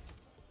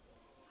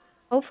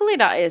 Hopefully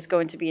that is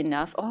going to be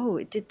enough. Oh,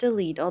 it did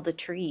delete all the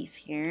trees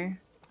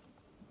here.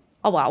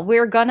 Oh, wow.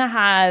 We're gonna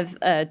have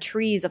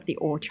trees of the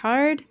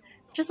orchard.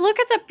 Just look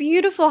at that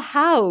beautiful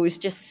house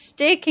just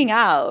sticking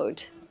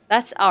out.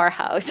 That's our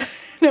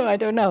house. No, I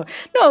don't know.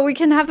 No, we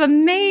can have a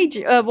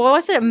major... what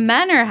was it? A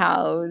manor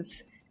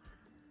house.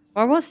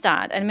 What was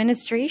that?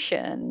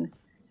 Administration.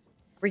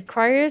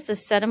 Requires a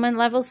settlement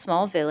level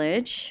small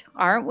village.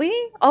 Aren't we?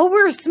 Oh,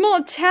 we're a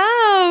small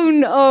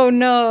town! Oh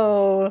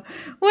no!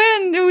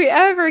 When do we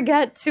ever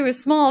get to a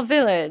small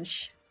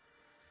village?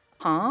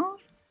 Huh?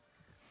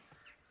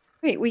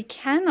 Wait, we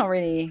can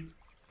already...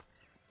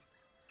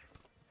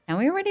 Can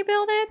we already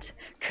build it?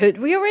 Could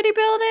we already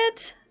build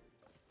it?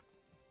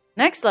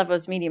 Next level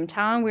is medium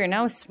town. We are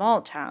now a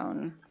small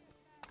town.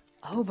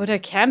 Oh, but I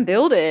can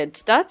build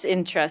it. That's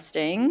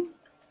interesting.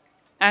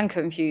 And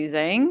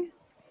confusing.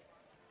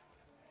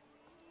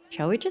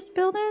 Shall we just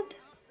build it?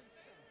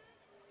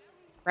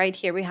 Right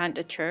here behind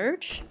the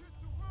church.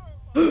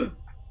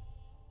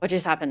 What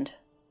just happened?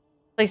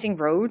 Placing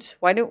roads?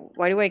 Why do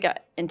I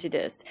get into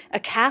this? A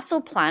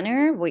castle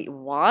planner? Wait,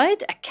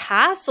 what? A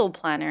castle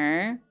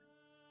planner?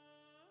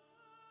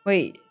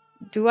 Wait,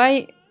 do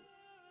I...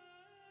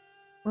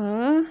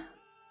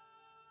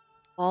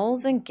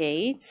 Walls and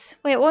gates?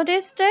 Wait, what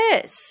is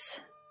this?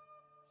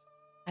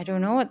 I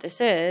don't know what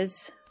this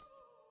is.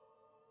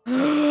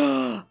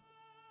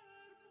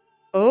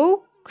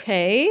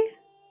 Okay.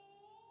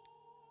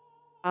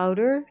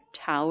 Outer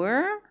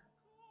tower?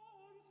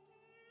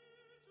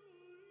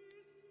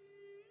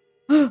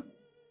 You're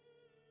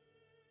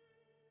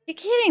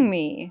kidding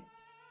me.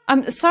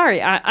 I'm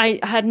sorry, I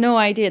had no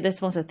idea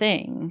this was a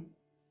thing.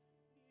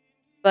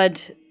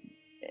 But,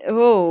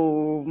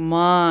 oh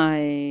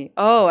my.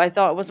 Oh, I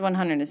thought it was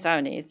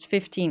 170. It's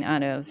 15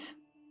 out of.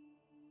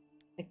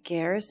 A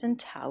garrison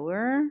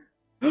tower?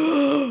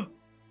 A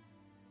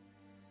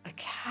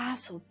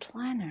castle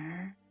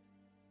planner?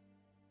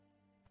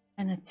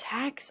 And a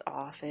tax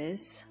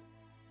office?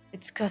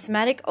 It's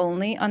cosmetic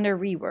only under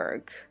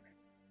rework.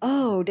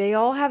 Oh, they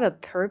all have a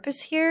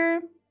purpose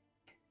here?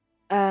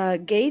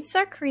 Gates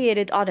are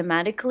created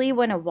automatically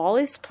when a wall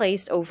is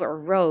placed over a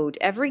road.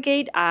 Every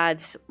gate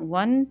adds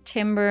 1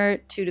 timber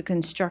to the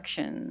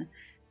construction.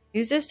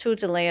 Use this tool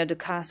to lay out the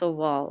castle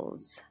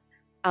walls.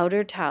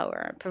 Outer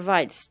tower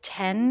provides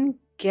 10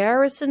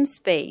 garrison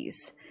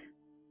space.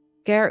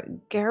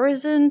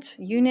 Garrisoned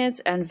units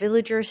and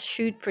villagers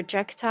shoot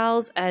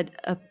projectiles at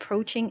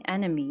approaching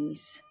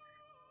enemies.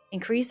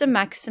 Increase the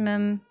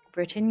maximum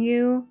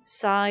retinue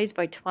size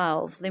by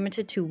 12.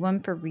 Limited to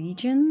 1 per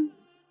region.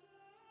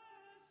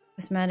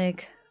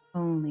 Cosmetic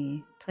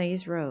only.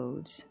 Plays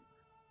roads.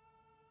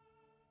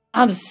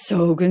 I'm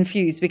so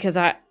confused because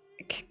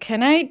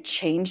can I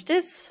change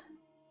this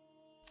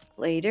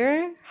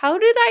later? How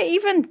did I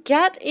even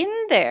get in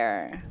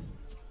there?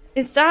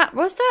 Was that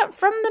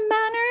from the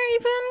manor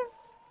even?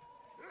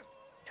 I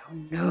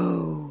don't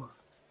know.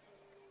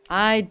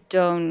 I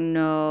don't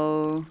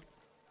know.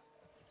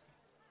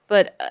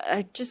 But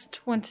I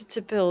just wanted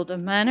to build a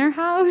manor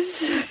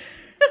house.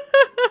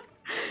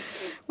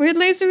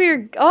 Weirdly, so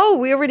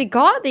we already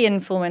got the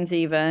influence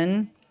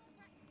even.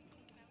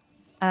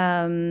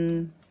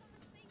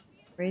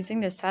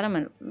 Raising the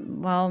settlement.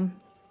 Well,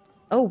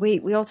 oh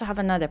wait, we also have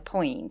another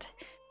point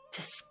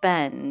to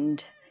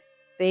spend.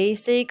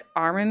 Basic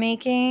armor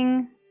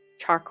making,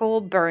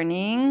 charcoal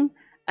burning.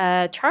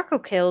 Charcoal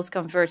kills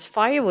converts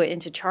firewood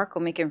into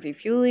charcoal, making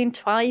refueling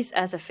twice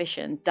as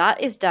efficient.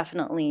 That is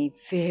definitely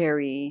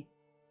very,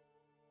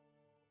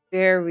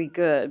 very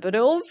good. But I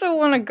also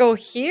want to go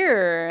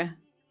here.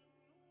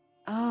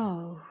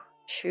 Oh,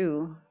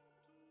 true.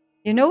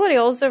 You know what I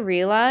also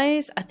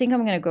realized? I think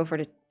I'm going to go for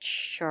the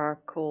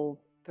charcoal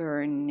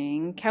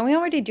burning. Can we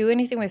already do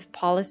anything with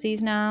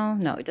policies now?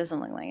 No, it doesn't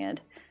look like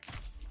it.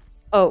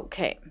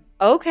 Okay.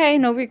 Okay,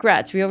 no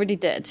regrets. We already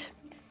did.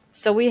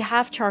 So we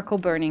have charcoal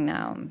burning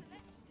now.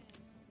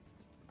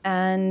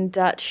 And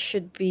that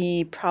should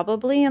be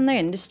probably in the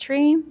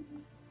industry.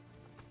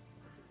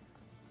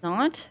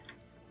 Not?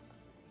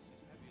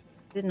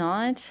 Did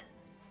not?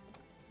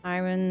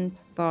 Iron,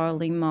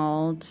 barley,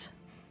 malt,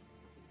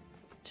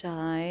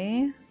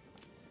 dye,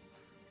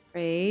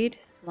 trade,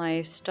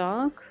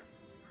 livestock.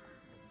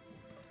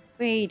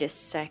 Wait a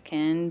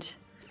second.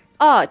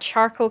 Ah,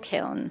 charcoal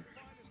kiln.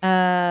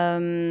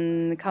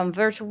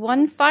 Convert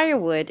 1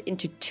 firewood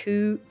into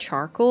 2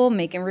 charcoal,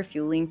 making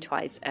refueling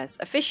twice as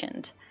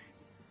efficient.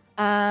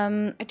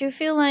 I do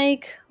feel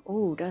like,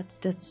 oh,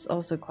 that's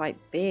also quite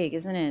big,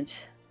 isn't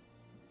it?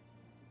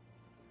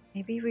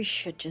 Maybe we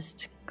should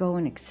just go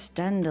and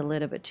extend a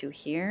little bit to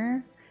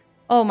here.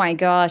 Oh my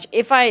gosh,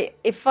 if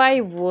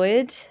I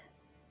would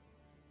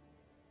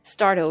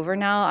start over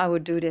now, I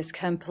would do this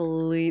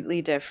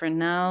completely different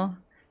now.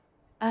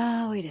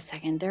 Oh, wait a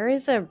second. There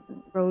is a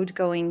road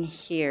going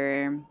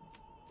here.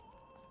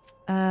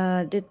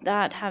 Did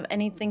that have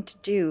anything to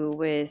do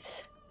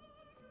with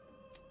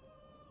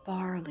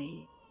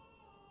barley?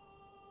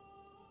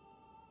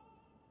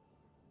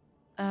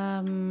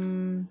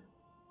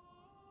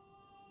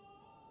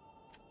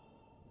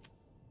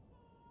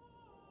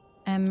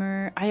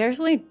 Emmer. I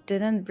actually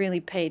didn't really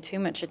pay too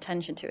much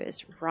attention to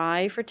it.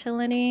 Rye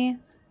fertility.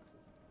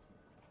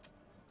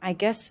 I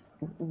guess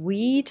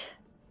wheat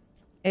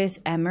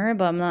is emmer,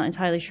 but I'm not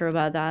entirely sure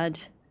about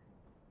that.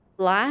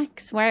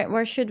 Flax,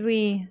 where should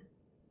we?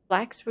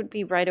 Flax would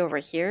be right over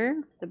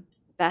here, the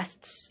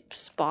best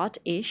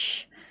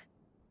spot-ish.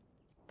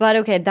 But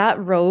okay, that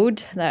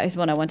road, that is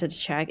what I wanted to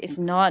check, is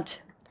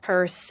not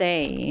per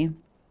se.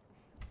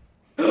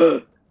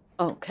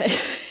 Okay.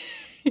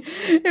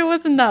 It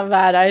wasn't that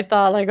bad. I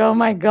thought like, oh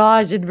my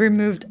gosh, it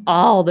removed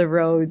all the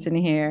roads in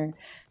here.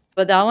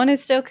 But that one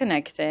is still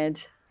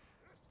connected.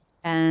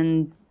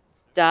 And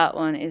that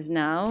one is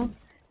now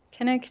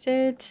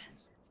connected.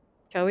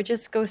 Shall we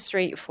just go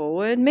straight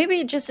forward?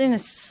 Maybe just in a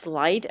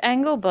slight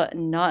angle, but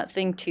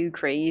nothing too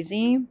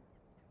crazy.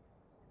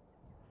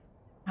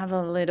 Have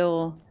a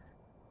little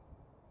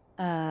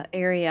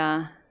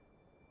area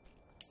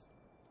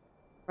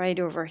right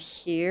over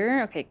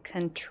here. Okay,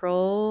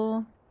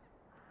 control.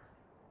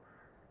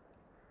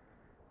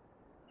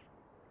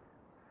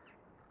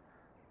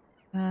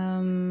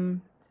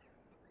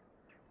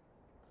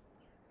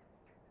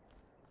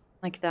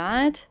 Like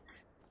that.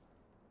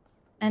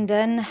 And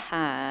then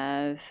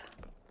have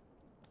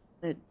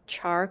the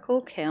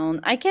charcoal kiln.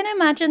 I can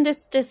imagine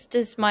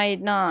this might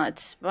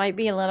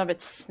be a little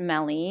bit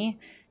smelly.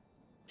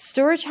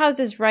 Storage house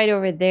is right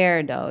over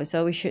there though,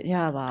 so we should,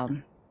 well,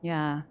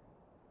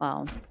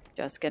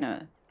 just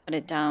gonna put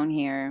it down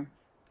here.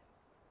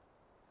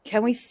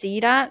 Can we see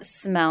that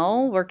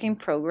smell? Work in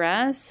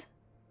progress.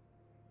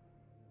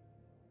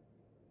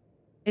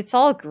 It's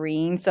all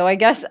green, so I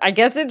guess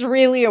it's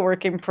really a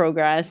work in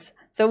progress.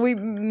 So we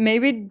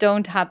maybe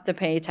don't have to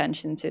pay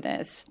attention to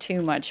this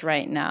too much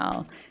right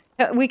now.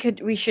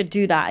 We should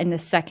do that in the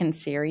second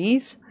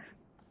series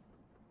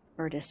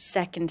or the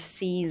second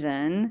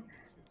season.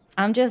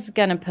 I'm just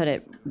gonna put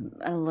it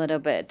a little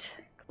bit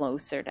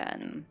closer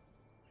then.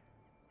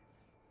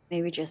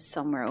 Maybe just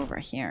somewhere over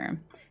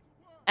here.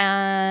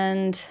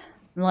 And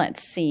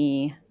let's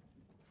see.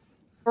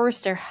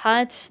 Forester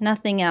hut,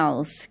 nothing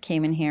else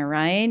came in here,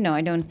 right? No, I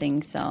don't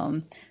think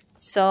so.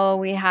 So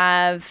we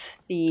have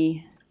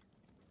the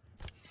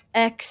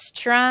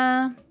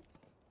extra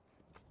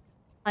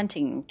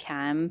Hunting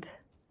camp.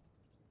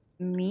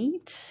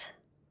 Meat.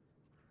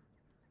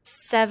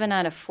 7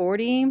 out of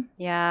 40.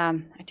 Yeah,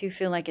 I do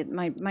feel like it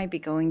might be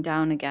going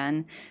down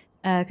again.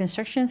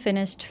 Construction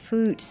finished.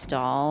 Food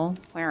stall.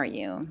 Where are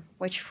you?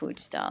 Which food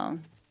stall?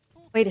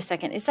 Wait a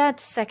second. Is that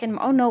second?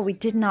 Oh no, we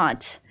did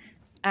not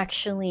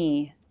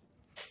actually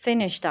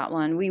finish that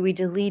one. We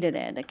deleted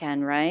it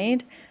again,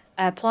 right?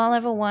 Plot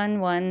level 1,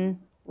 1,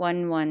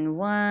 1, 1,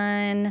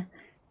 1.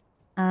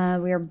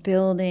 We are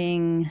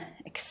building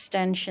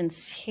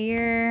extensions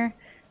here.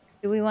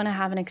 Do we want to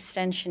have an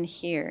extension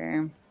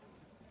here?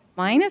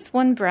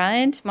 -1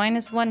 bread,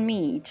 -1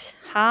 meat.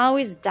 How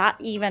is that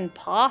even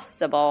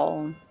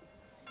possible?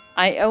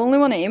 I only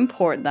want to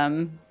import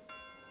them.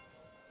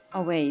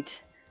 Oh,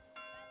 wait.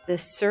 The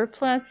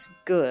surplus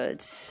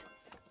goods.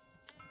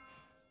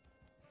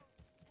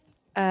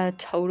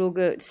 Total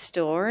goods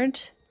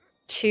stored.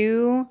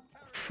 2,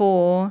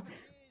 4,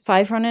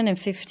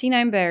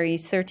 559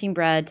 berries, 13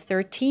 bread,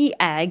 30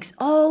 eggs.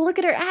 Oh, look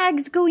at our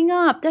eggs going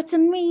up. That's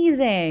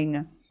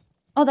amazing.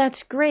 Oh,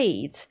 that's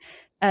great.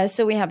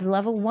 So we have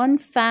level 1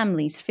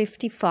 families,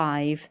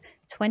 55,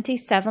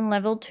 27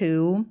 level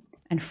 2,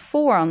 and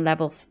 4 on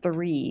level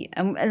 3.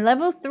 And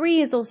level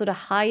 3 is also the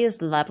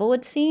highest level,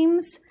 it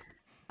seems.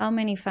 How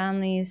many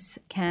families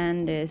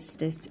can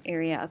this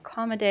area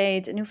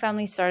accommodate? A new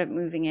family started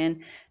moving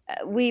in.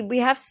 We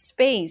have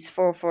space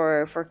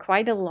for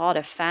quite a lot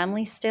of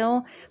families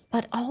still.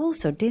 But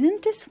also,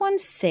 didn't this one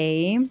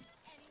say...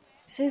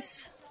 Is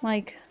this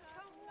like...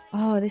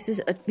 Oh, this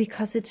is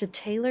because it's a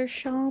tailor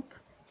shop?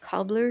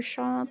 Cobbler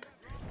shop?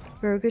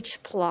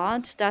 Burgage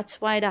plot?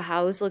 That's why the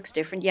house looks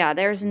different. Yeah,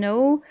 there's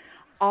no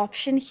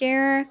option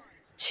here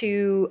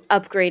to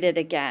upgrade it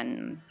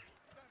again.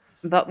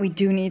 But we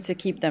do need to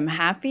keep them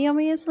happy,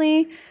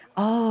 obviously.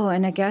 Oh,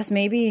 and I guess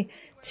maybe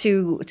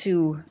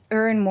to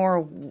earn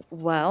more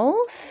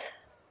wealth?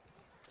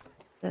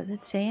 Does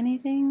it say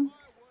anything?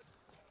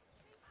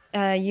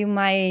 You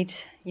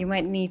might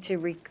need to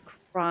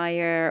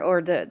require,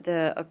 or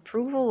the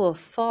approval will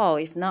fall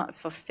if not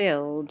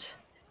fulfilled.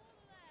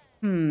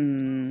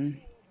 Do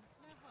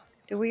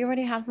we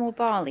already have more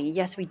barley?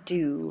 Yes, we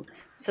do.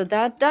 So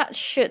that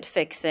should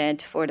fix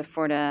it for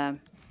the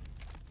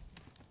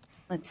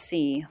let's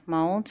see,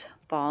 malt,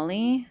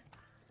 barley.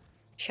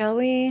 Shall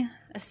we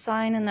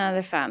assign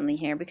another family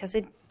here? Because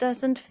it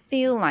doesn't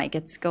feel like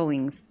it's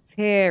going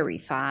very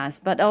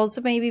fast. But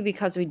also maybe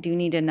because we do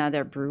need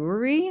another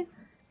brewery.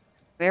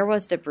 Where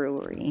was the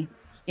brewery?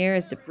 Here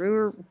is the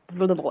brewer.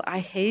 I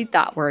hate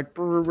that word,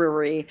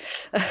 brewery.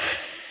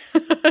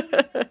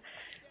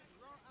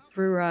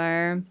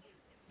 Brewer,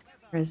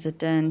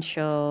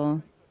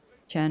 residential,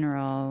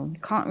 general.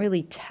 Can't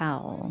really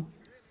tell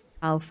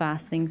how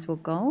fast things will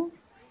go.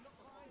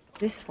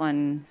 This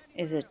one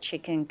is a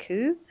chicken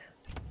coop.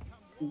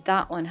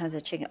 That one has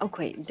a chicken. Oh,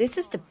 wait. This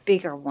is the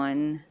bigger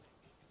one.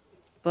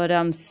 But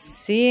I'm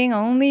seeing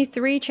only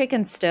 3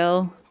 chickens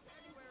still.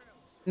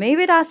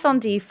 Maybe that's on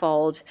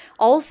default.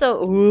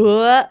 Also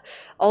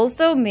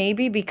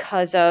maybe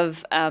because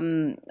of,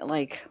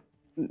 like,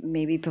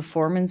 maybe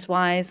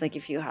performance-wise. Like,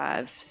 if you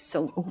have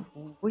so... Oh,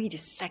 wait a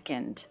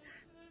second.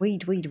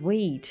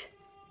 Wait.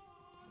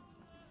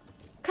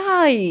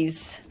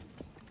 Guys!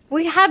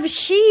 We have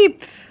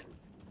sheep!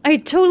 I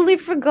totally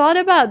forgot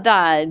about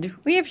that.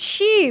 We have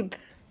sheep.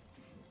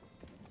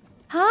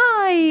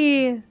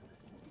 Hi.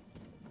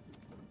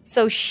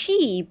 So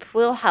sheep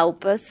will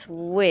help us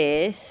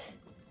with...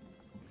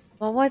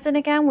 What was it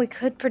again? We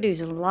could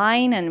produce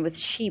linen with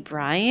sheep,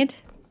 right?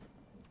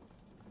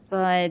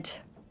 But...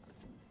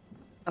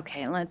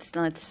 Okay, let's...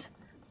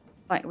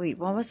 Wait,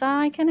 what was that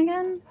icon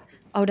again?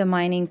 Oh, the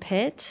mining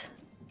pit.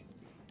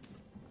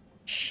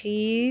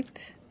 Sheep.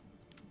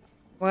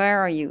 Where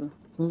are you?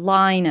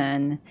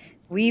 Linen.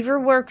 Weaver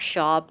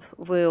workshop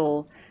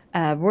will...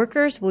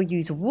 workers will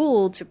use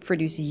wool to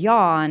produce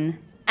yarn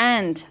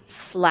and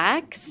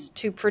flax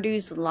to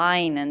produce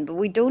linen. But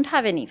we don't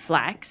have any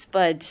flax,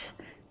 but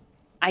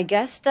I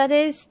guess that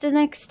is the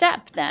next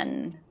step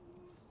then.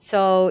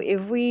 So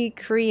if we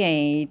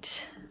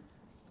create...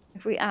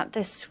 If we add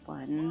this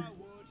one...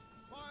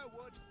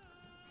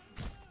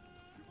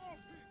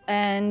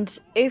 And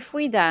if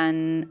we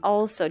then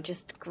also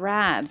just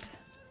grab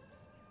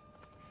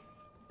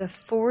the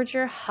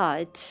forger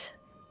hut...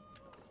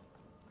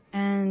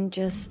 And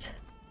just...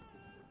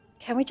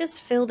 Can we just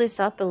fill this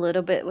up a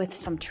little bit with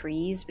some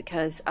trees?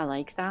 Because I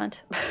like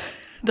that.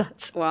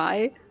 That's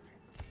why.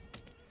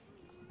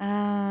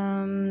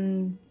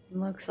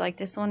 Looks like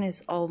this one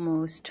is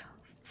almost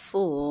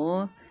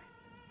full.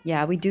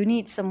 Yeah, we do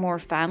need some more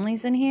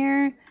families in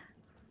here.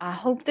 I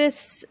hope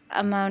this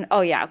amount...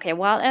 Oh, yeah, okay.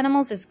 Wild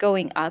animals is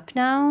going up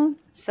now.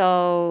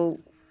 So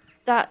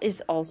that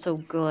is also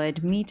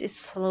good. Meat is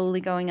slowly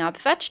going up.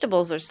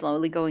 Vegetables are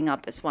slowly going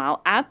up as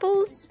well.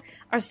 Apples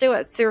are still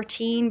at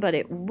 13, but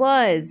it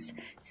was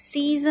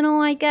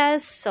seasonal, I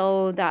guess,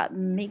 so that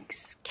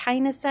makes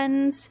kind of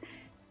sense.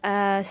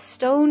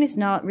 Stone is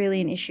not really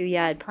an issue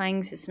yet.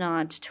 Planks is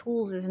not.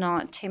 Tools is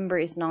not. Timber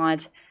is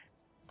not.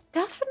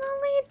 definitely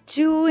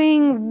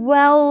doing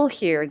well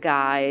here,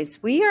 guys.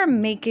 We are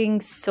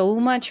making so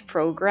much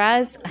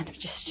progress, and I'm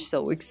just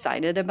so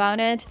excited about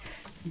it.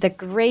 The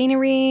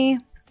granary...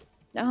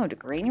 Oh, the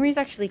granary is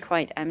actually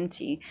quite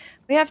empty.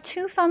 We have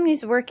 2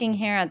 families working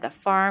here at the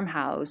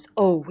farmhouse.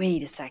 Oh,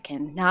 wait a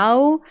second.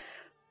 Now...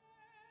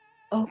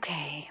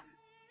 Okay.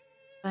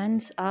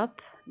 Funds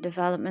up.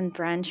 Development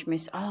branch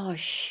miss. Oh,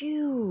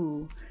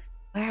 shoo.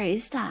 Where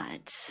is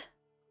that?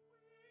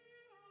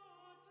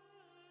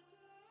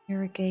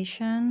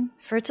 Irrigation.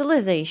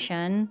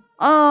 Fertilization.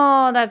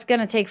 Oh, that's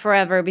gonna take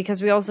forever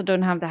because we also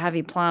don't have the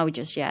heavy plow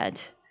just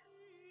yet.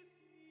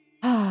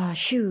 Ah,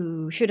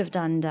 shoo. Should have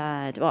done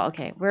that. Well,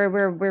 okay.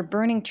 We're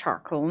burning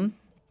charcoal.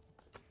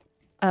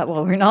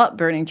 Well, we're not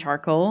burning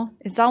charcoal.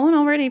 Is that one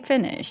already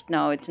finished?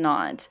 No, it's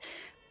not.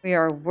 We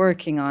are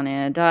working on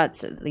it.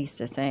 That's at least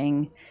a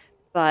thing.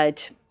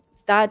 But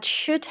that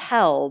should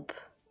help.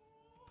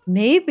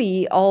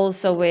 Maybe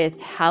also with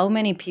how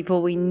many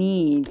people we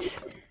need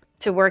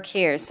to work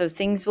here. So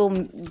things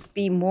will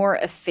be more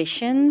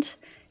efficient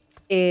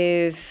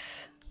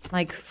if,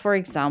 like, for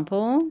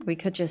example, we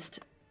could just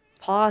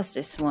pause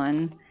this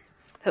one,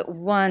 put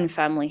 1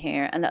 family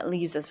here, and that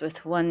leaves us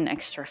with 1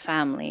 extra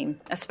family.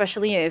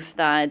 Especially if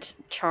that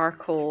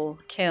charcoal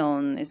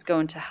kiln is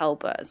going to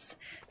help us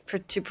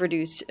to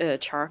produce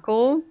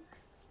charcoal.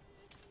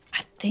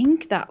 I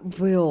think that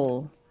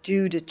will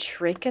do the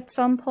trick at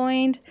some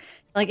point.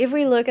 Like, if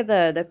we look at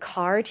the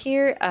card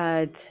here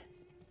at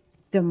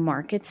the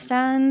market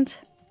stand,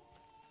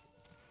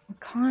 I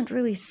can't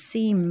really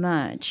see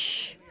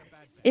much.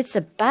 It's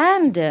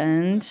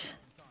abandoned.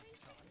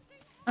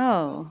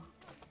 Oh.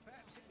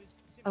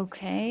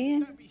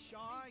 Okay.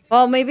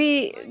 Well,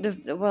 maybe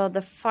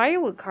the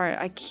firewood cart,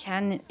 I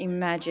can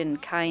imagine,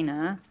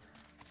 kinda.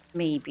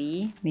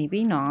 Maybe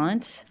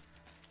not.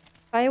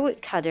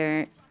 Firewood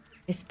cutter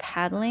is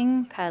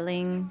paddling,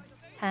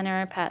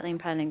 tanner,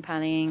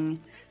 paddling.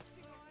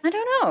 I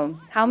don't know.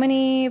 How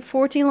many?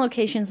 14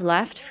 locations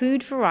left.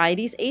 Food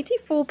varieties,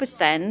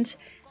 84%.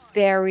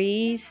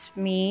 Berries,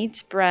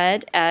 meat,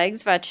 bread,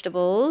 eggs,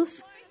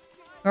 vegetables.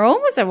 We're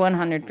almost at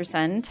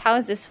 100%. How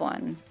is this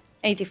one?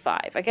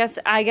 85. I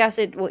guess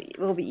it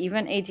will be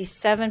even.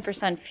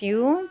 87%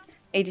 fuel.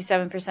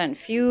 87%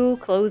 fuel.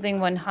 Clothing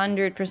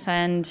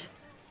 100%.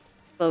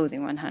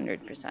 Clothing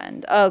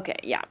 100%. Okay,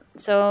 yeah.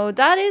 So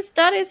that is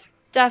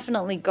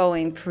definitely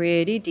going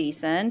pretty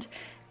decent.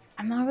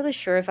 I'm not really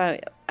sure if I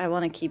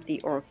want to keep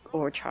the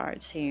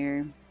orchards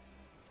here.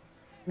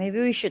 Maybe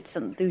we should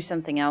do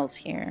something else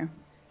here.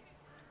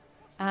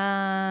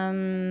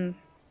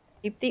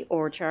 Keep the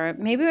orchard.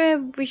 Maybe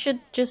we should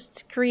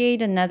just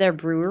create another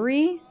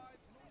brewery.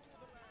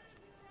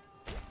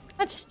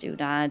 Let's do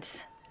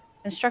that.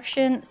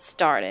 Construction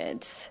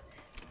started.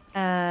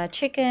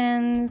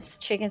 Chickens.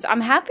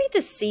 I'm happy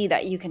to see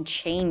that you can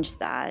change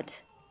that.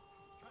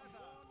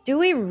 Do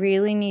we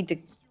really need the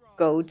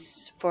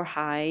goats for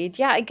hide?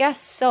 Yeah, I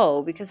guess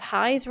so, because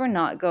hides were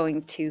not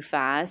going too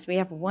fast. We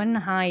have 1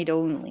 hide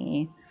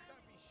only.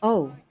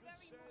 Oh.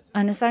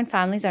 Unassigned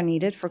families are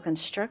needed for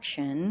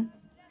construction.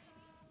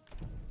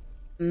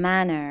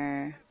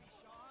 Manor.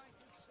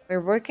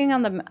 We're working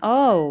on the...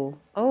 Oh,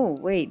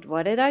 wait.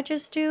 What did I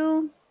just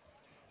do?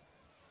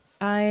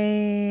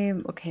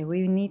 Okay,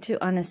 we need to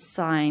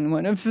unassign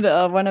one of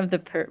the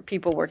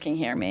people working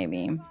here,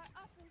 maybe.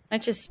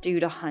 Let's just do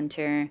the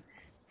hunter.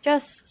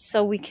 Just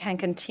so we can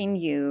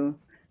continue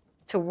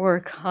to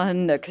work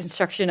on the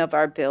construction of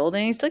our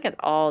buildings. Look at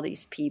all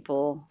these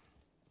people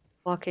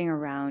walking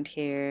around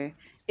here.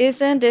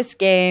 Isn't this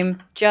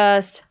game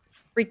just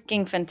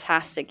freaking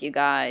fantastic, you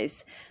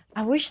guys?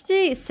 I wish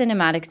the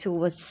cinematic tool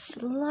was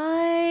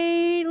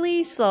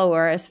slightly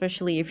slower,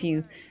 especially if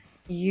you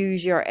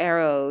use your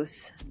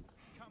arrows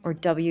or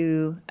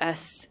WSAD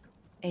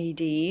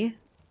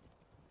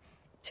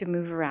to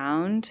move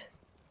around.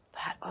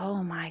 But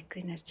oh my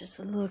goodness, just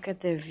look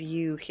at the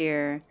view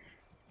here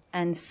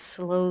and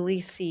slowly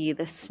see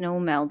the snow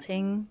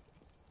melting.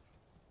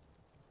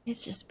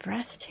 It's just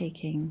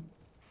breathtaking.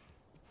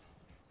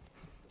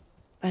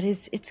 But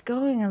it's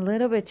going a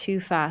little bit too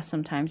fast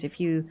sometimes if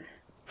you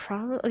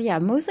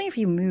mostly if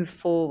you move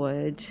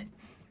forward.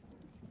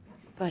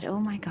 But oh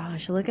my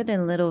gosh, look at the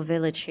little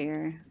village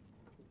here.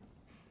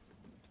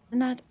 Isn't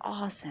that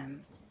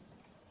awesome?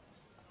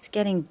 It's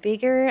getting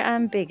bigger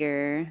and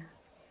bigger.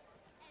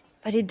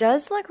 But it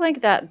does look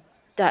like that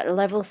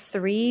level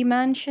 3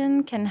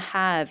 mansion can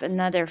have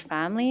another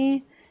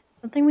family.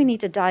 Something we need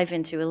to dive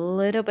into a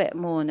little bit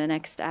more in the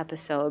next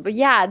episode. But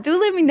yeah, do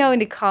let me know in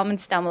the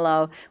comments down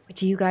below. What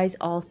do you guys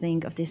all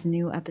think of this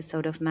new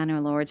episode of Manor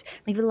Lords?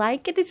 Leave a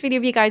like at this video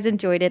if you guys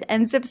enjoyed it.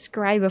 And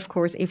subscribe, of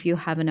course, if you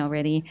haven't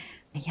already.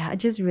 And yeah, I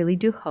just really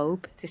do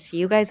hope to see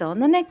you guys all in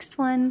the next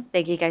one.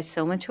 Thank you guys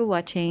so much for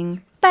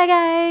watching. Bye,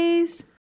 guys!